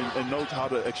them and knows how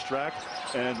to extract.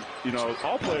 And, you know,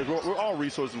 all players, we're all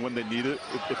resources when they need it,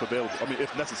 if available. I mean,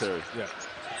 if necessary. Yeah.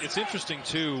 It's interesting,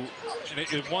 too.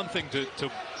 It's one thing to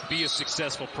be a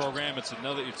successful program. It's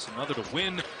another to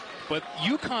win. But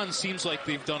UConn seems like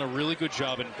they've done a really good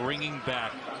job in bringing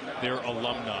back their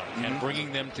alumni and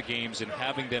bringing them to games and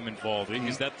having them involved.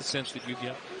 Is that the sense that you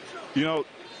get? You know,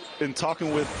 in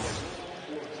talking with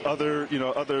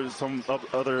some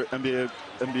other NBA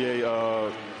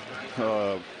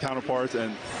counterparts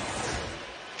and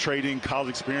trading college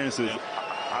experiences,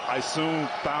 I soon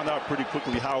found out pretty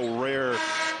quickly how rare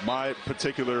my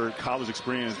particular college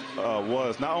experience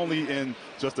was. Not only in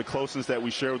just the closeness that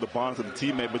we share with the bonds of the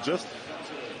teammate, but just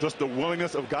the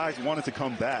willingness of guys wanting to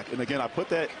come back. And again, I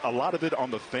put a lot of it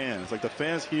on the fans. Like, the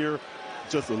fans here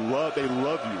just love you.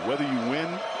 Whether you win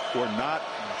or not,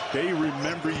 they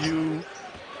remember you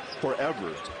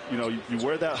forever. You know, you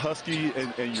wear that Husky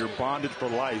and you're bonded for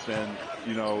life. And,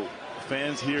 you know,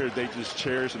 fans here, they just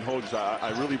cherish and hold you.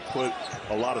 I really put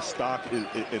a lot of stock in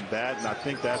that, and I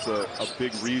think that's a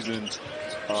big reason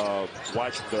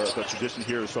why the tradition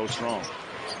here is so strong.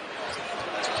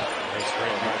 That's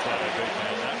great.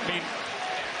 I mean,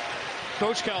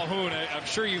 Coach Calhoun, I'm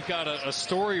sure you've got a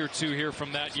story or two here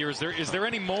from that year. Is there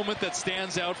any moment that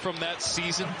stands out from that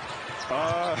season?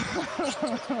 Well,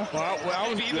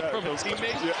 maybe even from a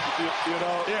teammate.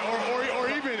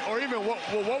 Or even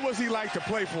what was he like to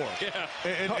play for? Yeah.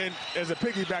 And as a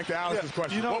piggyback to Alex's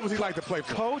question, you know, what was he like to play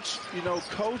for? Coach,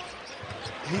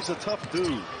 he's a tough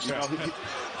dude. You know,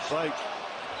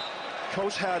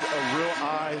 Coach had a real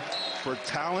eye for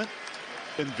talent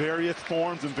in various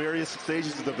forms and various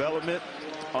stages of development.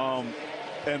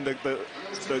 And the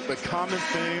common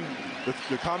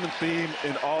theme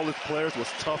in all his players was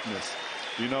toughness.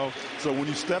 You know, so when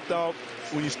you stepped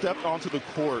onto the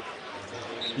court,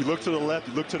 you look to the left,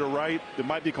 you look to the right. It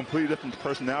might be a completely different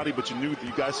personality, but you knew that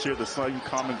you guys shared the same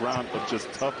common ground of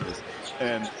just toughness.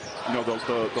 And, you know,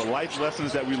 the life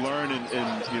lessons that we learn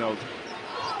and you know,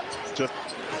 just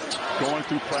going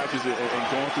through practice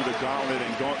and going through the gauntlet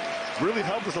and really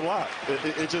helped us a lot.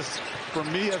 It just, for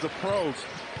me as a pro,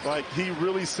 like, he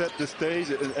really set the stage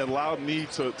and allowed me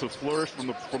to flourish from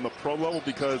the pro level,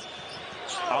 because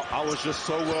I was just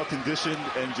so well conditioned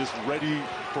and just ready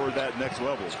for that next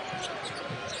level.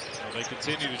 Well, they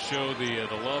continue to show the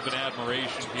love and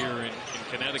admiration here in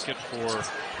Connecticut for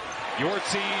your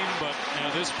team, but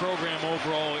this program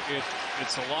overall,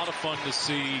 it's a lot of fun to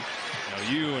see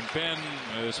you and Ben,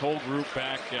 this whole group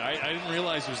back. I didn't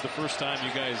realize it was the first time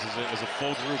you guys as a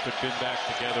full group had been back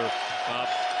together.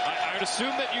 I would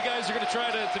assume that you guys are going to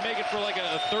try to make it for like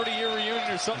a 30-year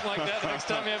reunion or something like that the next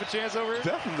time you have a chance over here?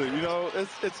 Definitely.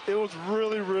 It was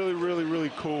really, really, really,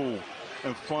 really cool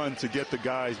and fun to get the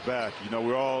guys back.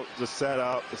 We all just sat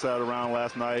around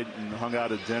last night and hung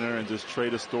out at dinner and just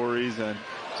traded stories, and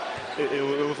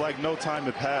it was like no time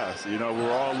had passed. We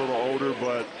were all a little older,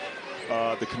 but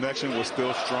the connection was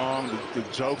still strong. The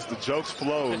jokes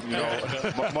flowed.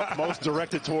 Most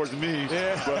directed towards me.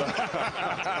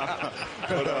 Yeah.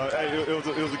 But hey, it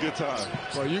was a good time.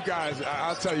 Well, you guys,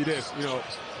 I'll tell you this.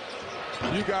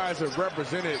 You guys have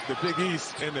represented the Big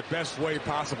East in the best way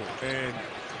possible, and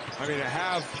I mean, to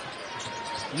have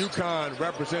UConn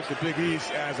represent the Big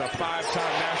East as a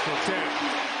 5-time national champ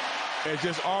is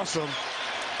just awesome.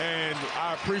 And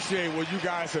I appreciate what you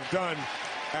guys have done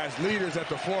as leaders at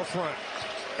the forefront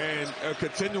and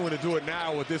continuing to do it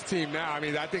now with this team now. I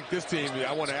mean, I think this team,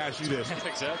 I want to ask you this.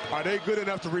 Exactly. Are they good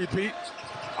enough to repeat?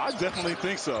 I definitely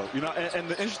think so. And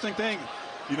the interesting thing,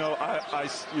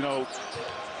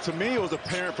 to me, it was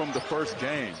apparent from the first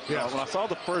game. Yeah. When I saw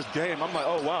the first game, I'm like,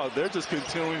 oh, wow, they're just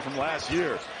continuing from last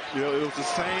year. It was the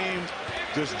same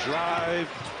just drive,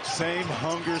 same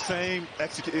hunger, same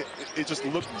execute. It just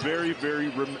looked very, very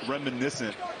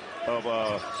reminiscent of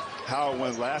how it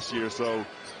went last year. So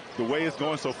the way it's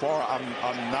going so far,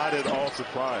 I'm not at all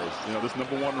surprised. This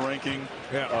 #1 ranking,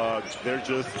 they're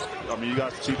just, I mean, you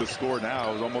guys see the score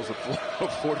now. It's almost a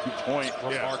 40-point.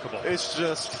 Remarkable. It's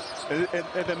just, and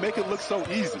they make it look so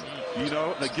easy, And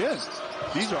again,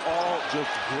 these are all just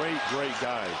great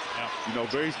guys. Yeah.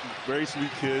 Very, very sweet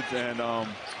kids, and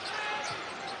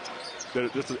they're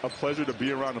just a pleasure to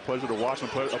be around, a pleasure to watch, and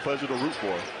a pleasure to root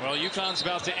for. Well, UConn's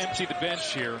about to empty the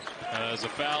bench here as a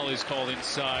foul is called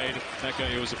inside. Mecca,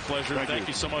 it was a pleasure. Thank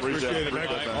you so much. Appreciate it,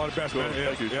 Mecca. All the best, man.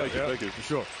 Thank you. For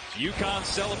sure. UConn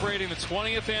celebrating the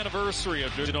 20th anniversary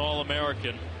of an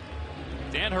All-American.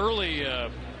 Dan Hurley,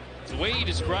 the way he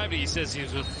described it, he says he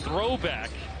was a throwback.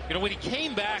 When he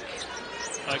came back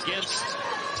against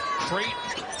Creighton,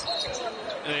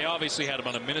 they obviously had him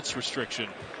on a minutes restriction.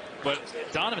 But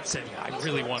Donovan said, I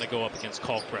really want to go up against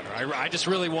Kalkbrenner. I just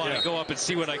really want to go up and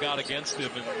see what I got against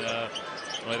him.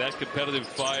 And that competitive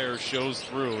fire shows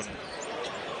through. And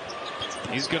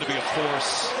he's going to be a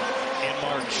force in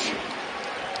March.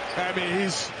 I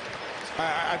mean,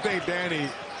 I think Danny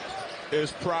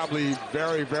is probably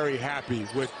very, very happy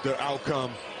with the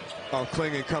outcome of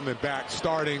Clingan coming back,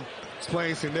 starting,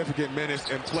 playing significant minutes,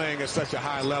 and playing at such a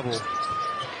high level.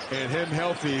 And him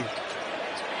healthy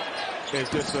is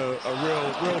just a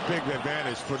real big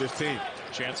advantage for this team.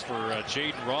 Chance for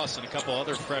Jaden Ross and a couple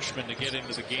other freshmen to get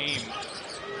into the game.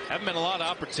 Haven't been a lot of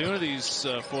opportunities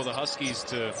for the Huskies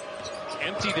to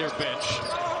empty their bench.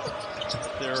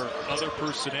 Their other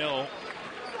personnel,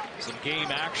 some game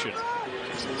action.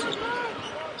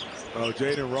 Oh,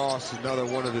 Jaden Ross, another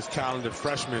one of his talented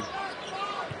freshmen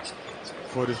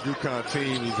for this UConn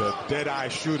team. He's a dead-eye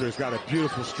shooter. He's got a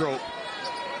beautiful stroke.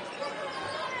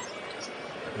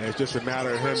 And it's just a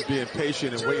matter of him being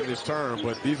patient and waiting his turn.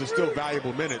 But these are still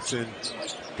valuable minutes, and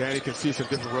Danny can see some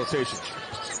different rotations.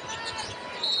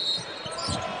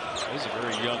 This is a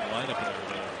very young lineup there,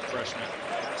 the freshman.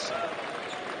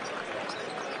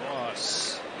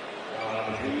 Ross.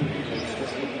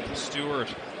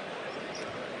 Stewart.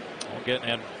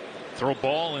 And throw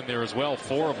ball in there as well,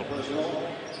 4 of them.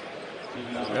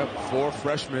 Yep, 4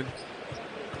 freshmen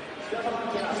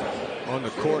on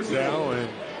the court now, and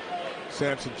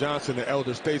Samson Johnson, the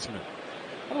elder statesman.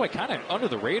 By the way, kind of under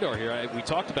the radar here. We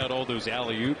talked about all those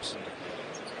alley-oops.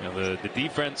 The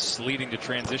defense leading to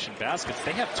transition baskets.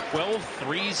 They have 12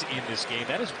 threes in this game.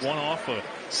 That is one off a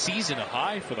season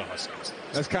high for the Huskies.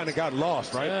 That's kind of got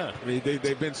lost, right? Yeah. I mean,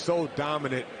 they've been so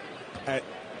dominant at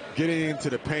getting into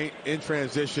the paint in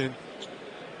transition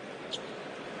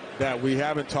that we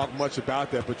haven't talked much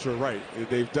about that, but you're right.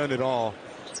 They've done it all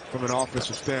from an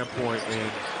offensive standpoint.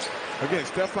 And again,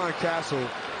 Stephon Castle,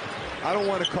 I don't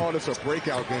want to call this a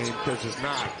breakout game because it's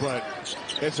not, but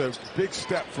it's a big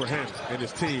step for him and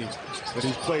his team that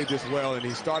he's played this well, and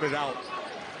he started out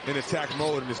in attack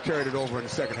mode and has carried it over in the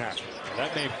second half.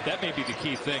 That may be the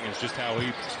key thing, is just how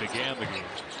he began the game.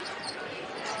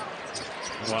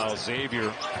 While Xavier,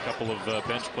 a couple of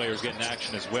bench players getting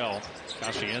action as well.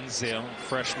 Kashienza,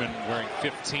 freshman, wearing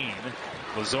 15.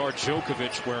 Lazar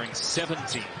Djokovic wearing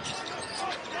 17.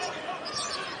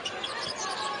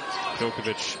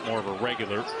 Djokovic more of a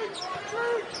regular.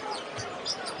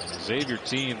 And a Xavier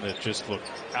team that just looked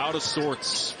out of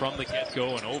sorts from the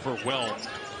get-go and overwhelmed.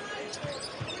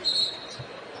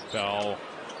 Foul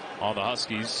on the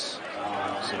Huskies.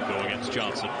 So go against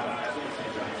Johnson.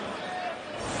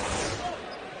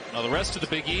 Now the rest of the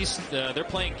Big East, they're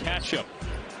playing catch-up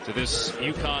to this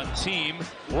UConn team.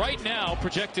 Right now,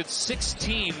 projected 6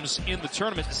 teams in the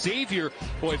tournament. Xavier,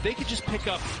 boy, if they could just pick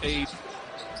up a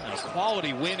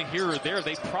quality win here or there,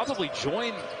 they probably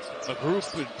join a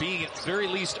group with being at the very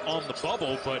least on the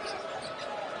bubble, but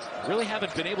really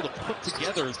haven't been able to put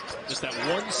together just that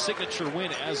one signature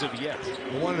win as of yet.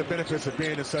 One of the benefits of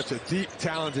being in such a deep,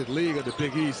 talented league of the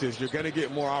Big East is you're going to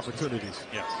get more opportunities.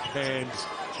 Yeah. And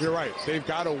you're right. They've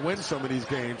got to win some of these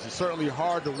games. It's certainly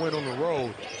hard to win on the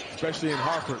road, especially in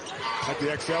Hartford at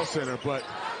the XL Center. But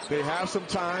they have some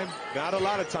time, not a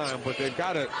lot of time, but they've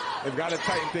got to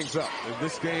tighten things up. And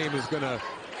this game is going to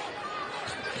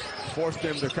force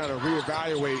them to kind of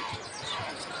reevaluate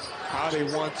how they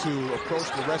want to approach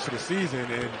the rest of the season,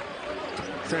 and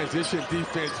transition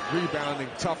defense, rebounding,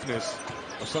 toughness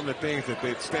are some of the things that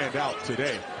they stand out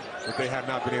today that they have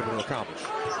not been able to accomplish.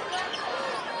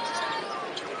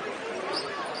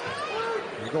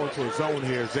 We're going to a zone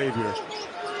here, Xavier.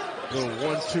 Little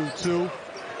 1-2-2.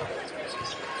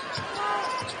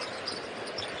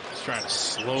 He's trying to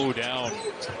slow down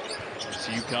this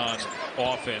UConn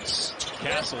offense.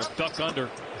 Castle duck under.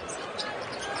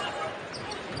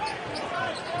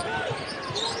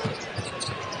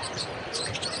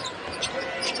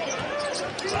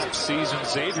 Last season,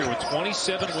 Xavier with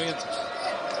 27 wins,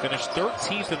 finished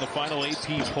 13th in the final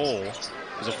AP poll. It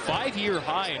was a 5-year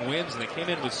high in wins, and they came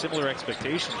in with similar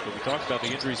expectations, but we talked about the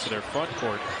injuries to their front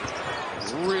court.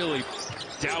 Really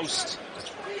doused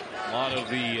a lot of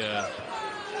the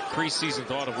preseason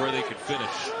thought of where they could finish.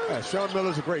 Yeah, Sean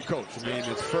Miller's a great coach. I mean,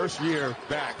 his first year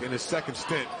back in his second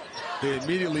stint, they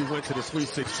immediately went to the Sweet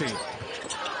 16.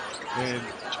 And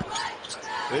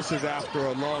this is after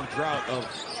a long drought of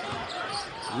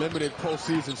limited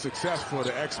postseason success for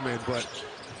the X-Men, but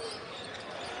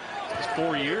it's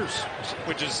 4 years,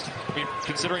 which is, I mean,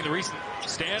 considering the recent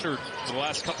standard for the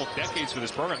last couple decades for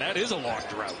this program, that is a long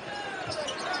drought.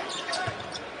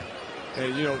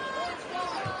 And, you know,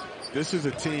 this is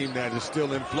a team that is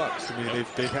still in flux. I mean,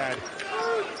 they've had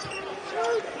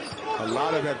a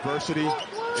lot of adversity,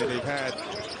 and they've had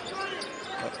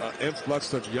an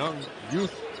influx of young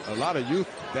youth, a lot of youth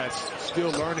that's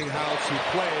still learning how to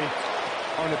play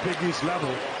on the Big East level.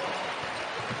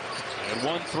 And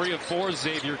 1 3 of 4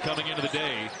 Xavier coming into the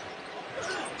day.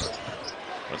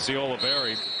 Let's see,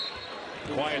 Oliveri.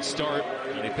 Quiet start,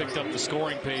 and he picked up the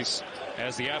scoring pace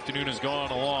as the afternoon has gone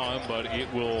along, but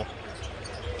it will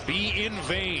be in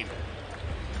vain.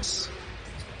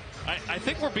 I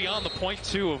think we're beyond the point,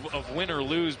 too, of win or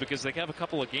lose, because they have a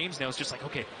couple of games now. It's just like,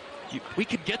 okay, we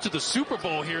could get to the Super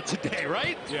Bowl here today,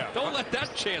 right? Yeah. Don't let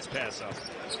that chance pass up.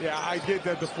 Yeah, I get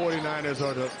that the 49ers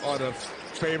are the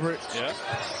favorite. Yeah.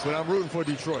 But I'm rooting for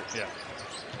Detroit. Yeah.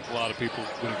 A lot of people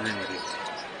would agree with you.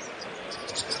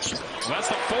 Well, that's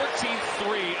the 14th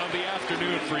three of the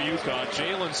afternoon for UConn.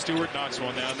 Jalen Stewart knocks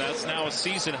one down. That's now a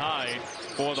season high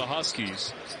for the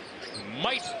Huskies.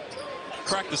 Might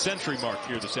crack the century mark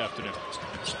here this afternoon.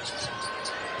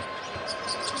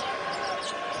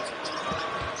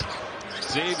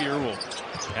 Xavier will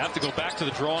have to go back to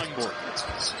the drawing board.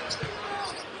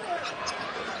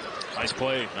 Nice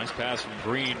play, nice pass from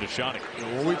Green to Shawnee.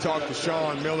 When we talked to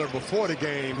Sean Miller before the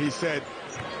game, he said,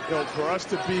 you know, for us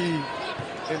to be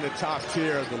in the top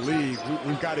tier of the league,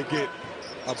 we've got to get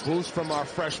a boost from our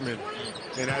freshmen,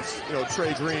 and that's, you know,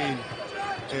 Trey Green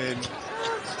and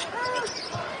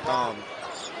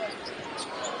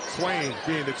Swain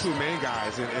being the 2 main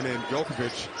guys, and then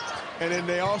Djokovic. And then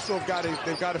they also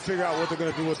they've got to figure out what they're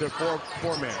going to do with their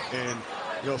format. And,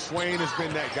 you know, Swain has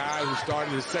been that guy who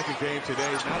started his second game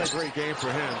today. Not a great game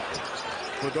for him.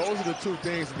 But those are the 2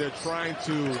 things that they're trying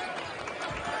to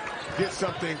get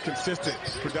something consistent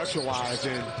production-wise.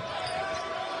 And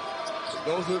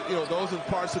those are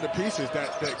parts of the pieces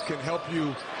that can help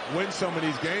you win some of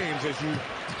these games as you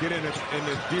get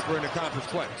deeper into conference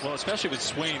play. Well, especially with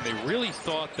Swain, they really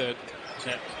thought that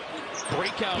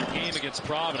breakout game against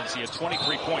Providence, he had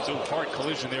 23 points. Oh, hard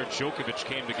collision there. Djokovic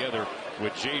came together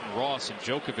with Jaden Ross, and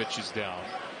Djokovic is down.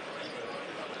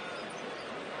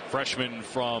 Freshman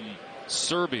from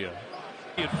Serbia.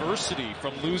 Adversity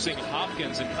from losing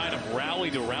Hopkins and kind of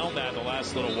rallied around that in the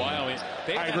last little while.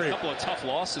 They've had a couple of tough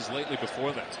losses lately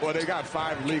before that. Well, they got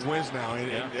 5 league wins now,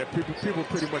 and people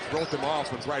pretty much wrote them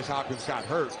off when Bryce Hopkins got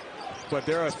hurt. But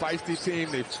they're a feisty team.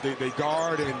 They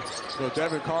guard, and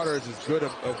Devin Carter is as good a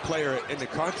player in the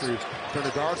country from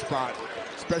the guard spot,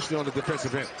 especially on the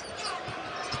defensive end.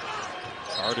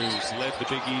 Carter's led the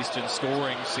Big East in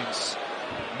scoring since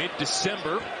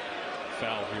mid-December.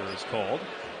 Foul here is called.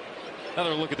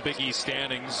 Another look at the Big East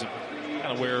standings and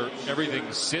kind of where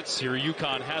everything sits here.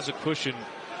 UConn has a cushion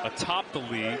atop the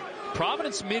league.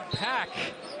 Providence mid-pack.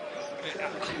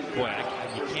 Boy,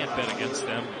 you can't bet against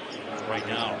them right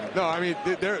now. No, I mean,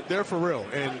 they're for real.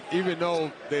 And even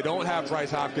though they don't have Bryce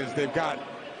Hopkins, they've got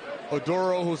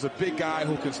Oduro, who's a big guy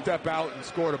who can step out and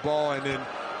score the ball, and then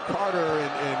Carter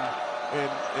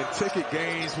and Ticket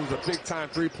Gaines, who's a big-time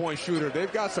three-point shooter.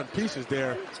 They've got some pieces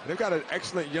there. They've got an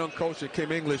excellent young coach in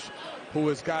Kim English, who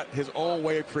has got his own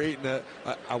way of creating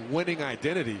a winning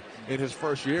identity in his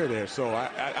first year there. So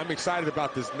I'm excited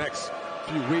about this next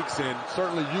few weeks, and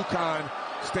certainly UConn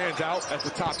stands out as the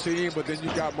top team, but then you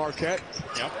got Marquette,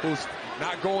 who's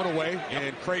not going away,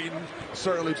 and Creighton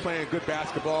certainly playing good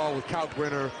basketball with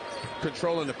Kalkbrenner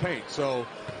controlling the paint. So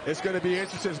it's going to be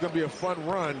interesting. It's going to be a fun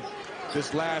run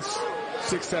this last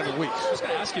 6-7 weeks. I was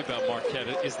going to ask you about Marquette.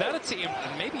 Is that a team,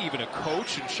 and maybe even a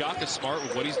coach, and Shaka Smart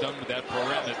with what he's done with that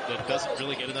program that doesn't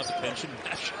really get enough attention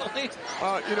nationally?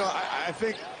 I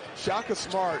think Shaka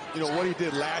Smart, what he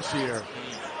did last year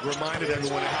reminded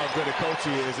everyone of how good a coach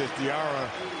he is as Diarra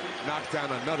knocked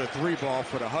down another 3-ball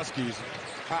for the Huskies.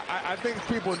 I think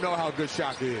people know how good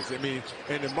Shaka is. I mean,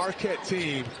 and the Marquette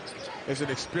team is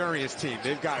an experienced team.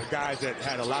 They've got guys that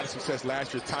had a lot of success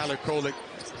last year. Tyler Kolek,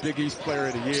 Big East Player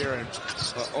of the Year, and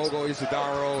Ogo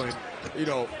Isidaro, and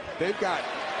they've got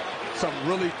some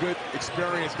really good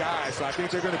experienced guys. So I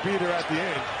think they're going to be there at the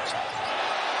end.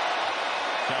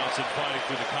 Johnson fighting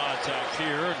through the contact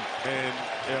here,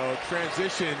 and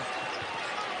transition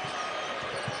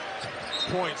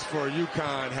points for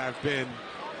UConn have been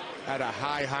at a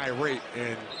high rate,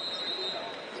 and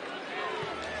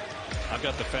I've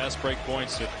got the fast break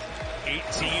points at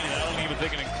 18, and I don't even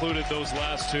think it included those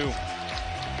last two.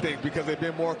 Because they've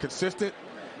been more consistent.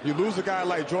 You lose a guy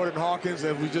like Jordan Hawkins,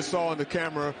 as we just saw on the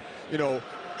camera,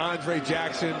 Andre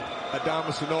Jackson,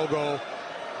 Adama Sanogo,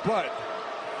 but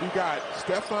you got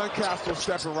Stefan Castro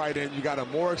stepping right in. You got a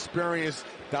more experienced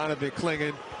Donovan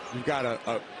Clingan. You got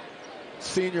a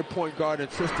senior point guard in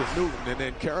Tristan Newton, and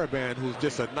then Caravan, who's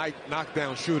just a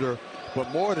knockdown shooter, but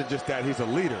more than just that, he's a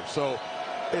leader. So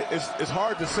it's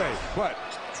hard to say, but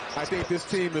I think this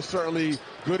team is certainly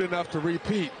good enough to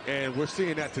repeat, and we're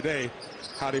seeing that today,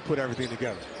 how they put everything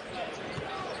together.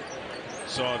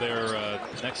 Saw their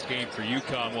next game for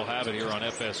UConn. We'll have it here on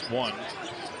FS1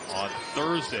 on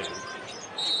Thursday.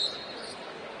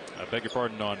 I beg your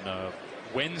pardon, on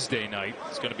Wednesday night.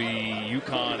 It's going to be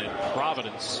UConn and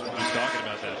Providence. He's talking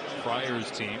about that Friars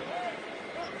team.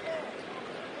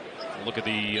 Look at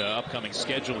the upcoming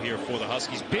schedule here for the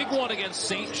Huskies. Big one against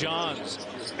St. John's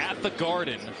at the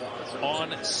Garden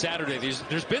on Saturday.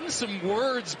 There's been some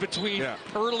words between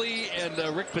Hurley and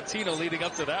Rick Pitino leading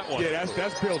up to that one. Yeah,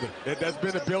 that's building. That's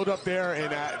been a build up there,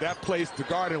 and that place, the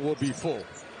Garden, will be full.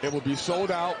 It will be sold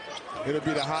out. It'll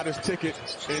be the hottest ticket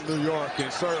in New York,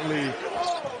 and certainly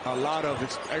a lot of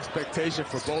expectation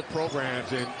for both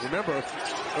programs. And remember,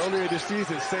 earlier this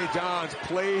season, St. John's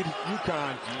played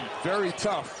UConn very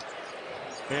tough.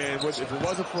 And if it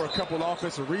wasn't for a couple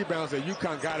offensive rebounds that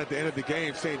UConn got at the end of the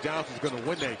game, St. John's was going to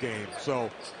win that game. So,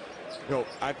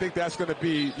 I think that's going to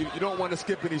be, you don't want to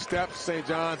skip any steps. St.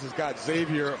 John's has got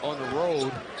Xavier on the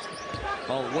road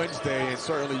on Wednesday, and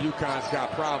certainly UConn's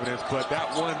got Providence. But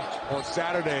that one on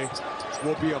Saturday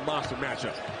will be a monster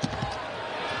matchup.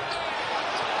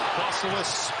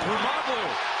 Kostelis, Rumaglu.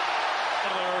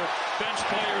 Other bench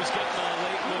players getting a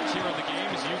late look here in the game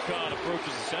as UConn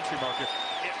approaches the century marker.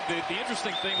 The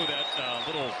interesting thing with that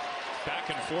little back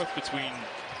and forth between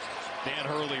Dan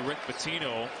Hurley, Rick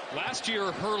Pitino, last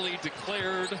year Hurley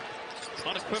declared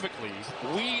unequivocally,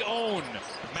 we own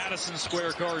Madison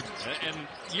Square Garden. And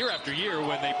year after year,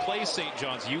 when they play St.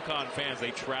 John's, UConn fans,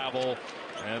 they travel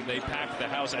and they pack the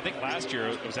house. I think last year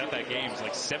it was at that game, it was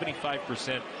like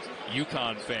 75%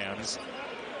 UConn fans.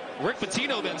 Rick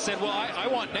Pitino then said, well, I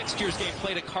want next year's game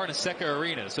played at Carnesecca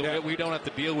Arena, so we don't have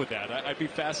to deal with that. I'd be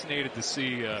fascinated to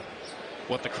see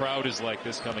what the crowd is like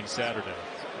this coming Saturday.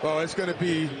 Well, it's going to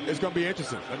be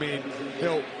interesting. I mean,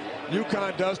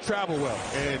 UConn does travel well,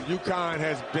 and UConn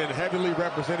has been heavily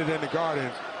represented in the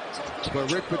Garden,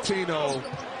 but Rick Pitino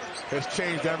has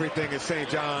changed everything at St.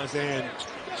 John's, and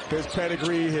his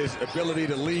pedigree, his ability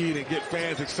to lead and get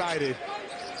fans excited,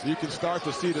 you can start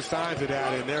to see the signs of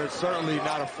that, and they're certainly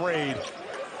not afraid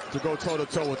to go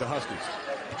toe-to-toe with the Huskies.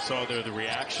 Saw there the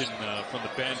reaction from the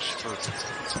bench for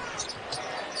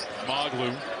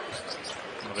Moglu,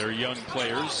 one of their young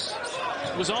players.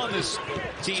 Was on this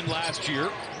team last year,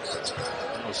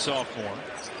 a sophomore.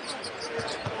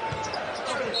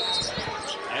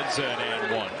 Enza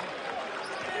and one.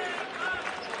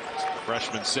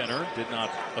 Freshman center did not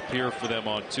appear for them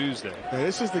on Tuesday. Now,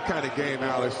 this is the kind of game,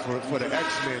 Alex, for the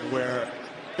X-Men where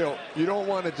you don't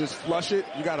want to just flush it.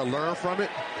 You got to learn from it.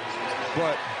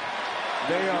 But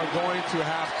they are going to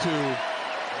have to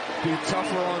be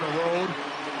tougher on the road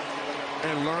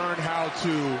and learn how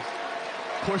to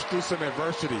push through some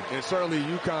adversity. And certainly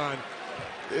UConn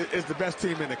is the best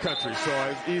team in the country, so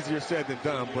it's easier said than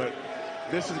done. But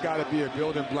this has got to be a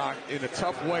building block in a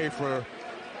tough way for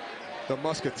the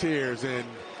Muskateers in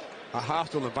a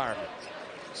hostile environment.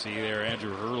 See there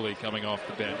Andrew Hurley coming off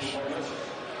the bench.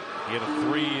 He had a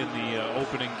 3 in the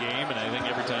opening game, and I think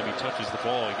every time he touches the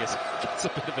ball, he gets a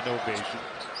bit of an ovation.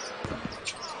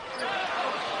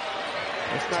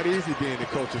 It's not easy being the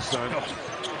coach's son.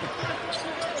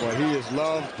 But he is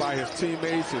loved by his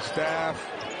teammates, his staff,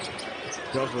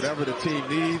 does whatever the team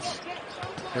needs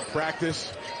in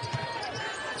practice.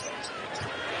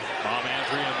 Mom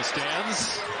Andrea in the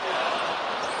stands.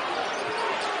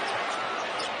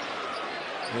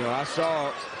 You know, I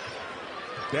saw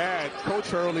Dad, Coach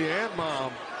Hurley, and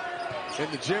Mom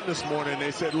in the gym this morning.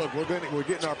 They said, look, we're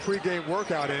getting our pregame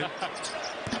workout in. How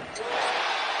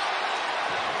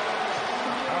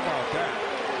about that?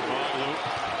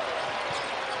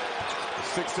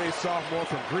 6'8" sophomore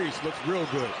from Greece looks real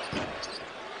good.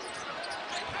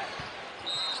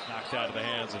 Knocked out of the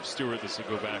hands of Stewart. This will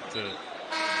go back to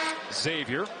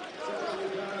Xavier.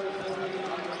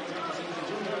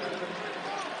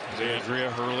 Andrea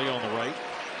Hurley on the right.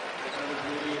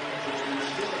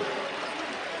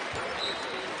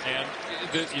 And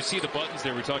you see the buttons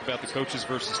there. We talked about the Coaches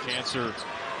versus Cancer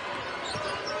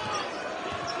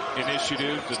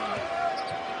initiative. And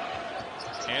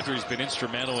Andrea's been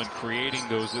instrumental in creating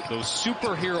those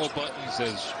superhero buttons,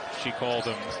 as she called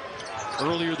them.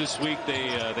 Earlier this week,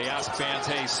 they asked fans,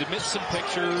 hey, submit some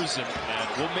pictures, and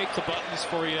we'll make the buttons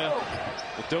for you.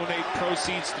 We'll donate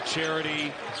proceeds to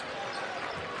charity.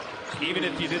 Even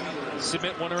if you didn't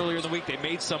submit one earlier in the week, they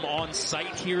made some on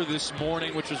site here this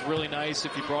morning, which was really nice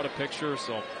if you brought a picture.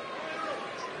 So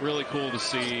really cool to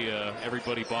see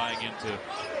everybody buying in to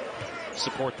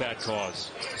support that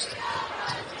cause.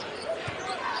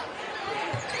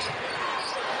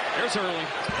 There's Hurley.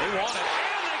 They want it,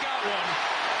 and they got one.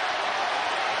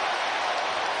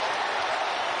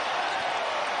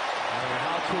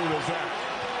 How cool is that?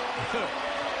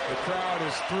 The crowd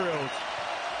is thrilled.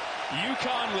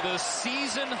 UConn with a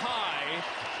season high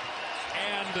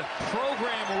and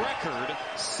program record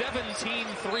 17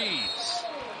 threes.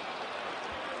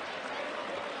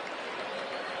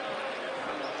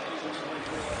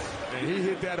 And he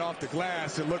hit that off the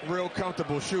glass and looked real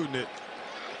comfortable shooting it.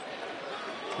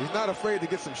 He's not afraid to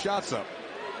get some shots up.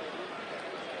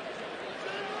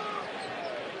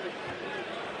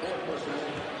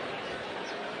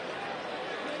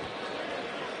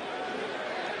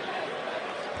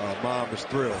 Mom is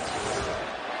thrilled.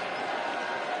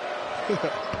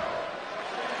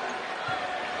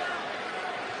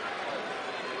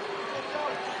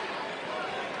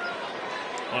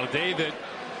 On a day that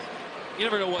you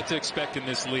never know what to expect in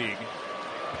this league.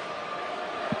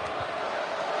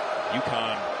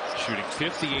 UConn shooting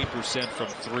 58% from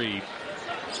 3.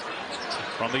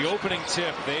 From the opening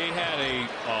tip, they had a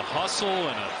hustle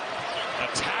and an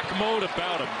attack mode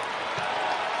about them.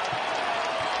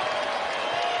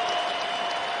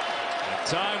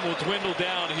 Time will dwindle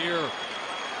down here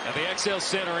at the XL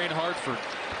Center in Hartford.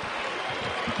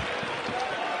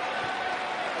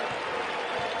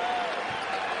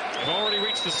 They've already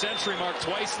reached the century mark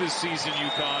twice this season,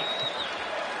 UConn.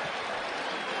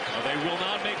 They will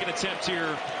not make an attempt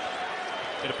here,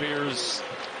 it appears,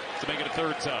 to make it a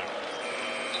third time.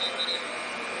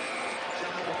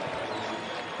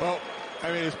 Well,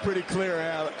 I mean, it's pretty clear,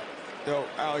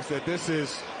 Alex, that this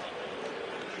is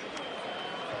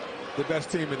the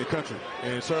best team in the country.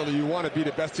 And certainly you want to be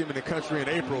the best team in the country in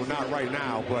April, not right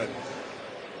now, but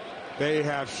they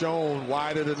have shown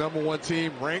why they're the #1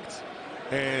 team ranked.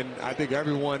 And I think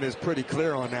everyone is pretty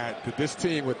clear on that this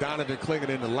team with Donovan Clingan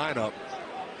in the lineup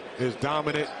is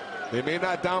dominant. They may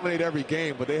not dominate every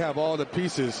game, but they have all the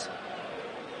pieces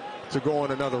to go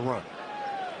on another run.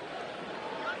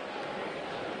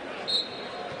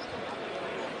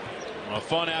 A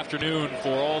fun afternoon for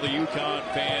all the UConn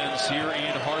fans here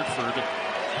in Hartford.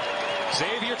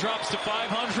 Xavier drops to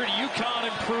 500. UConn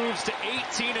improves to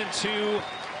 18-2.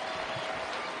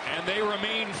 And they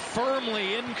remain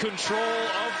firmly in control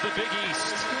of the Big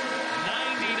East.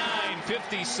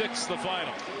 99-56 the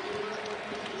final.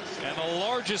 And the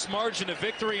largest margin of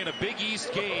victory in a Big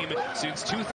East game since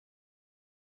 2000.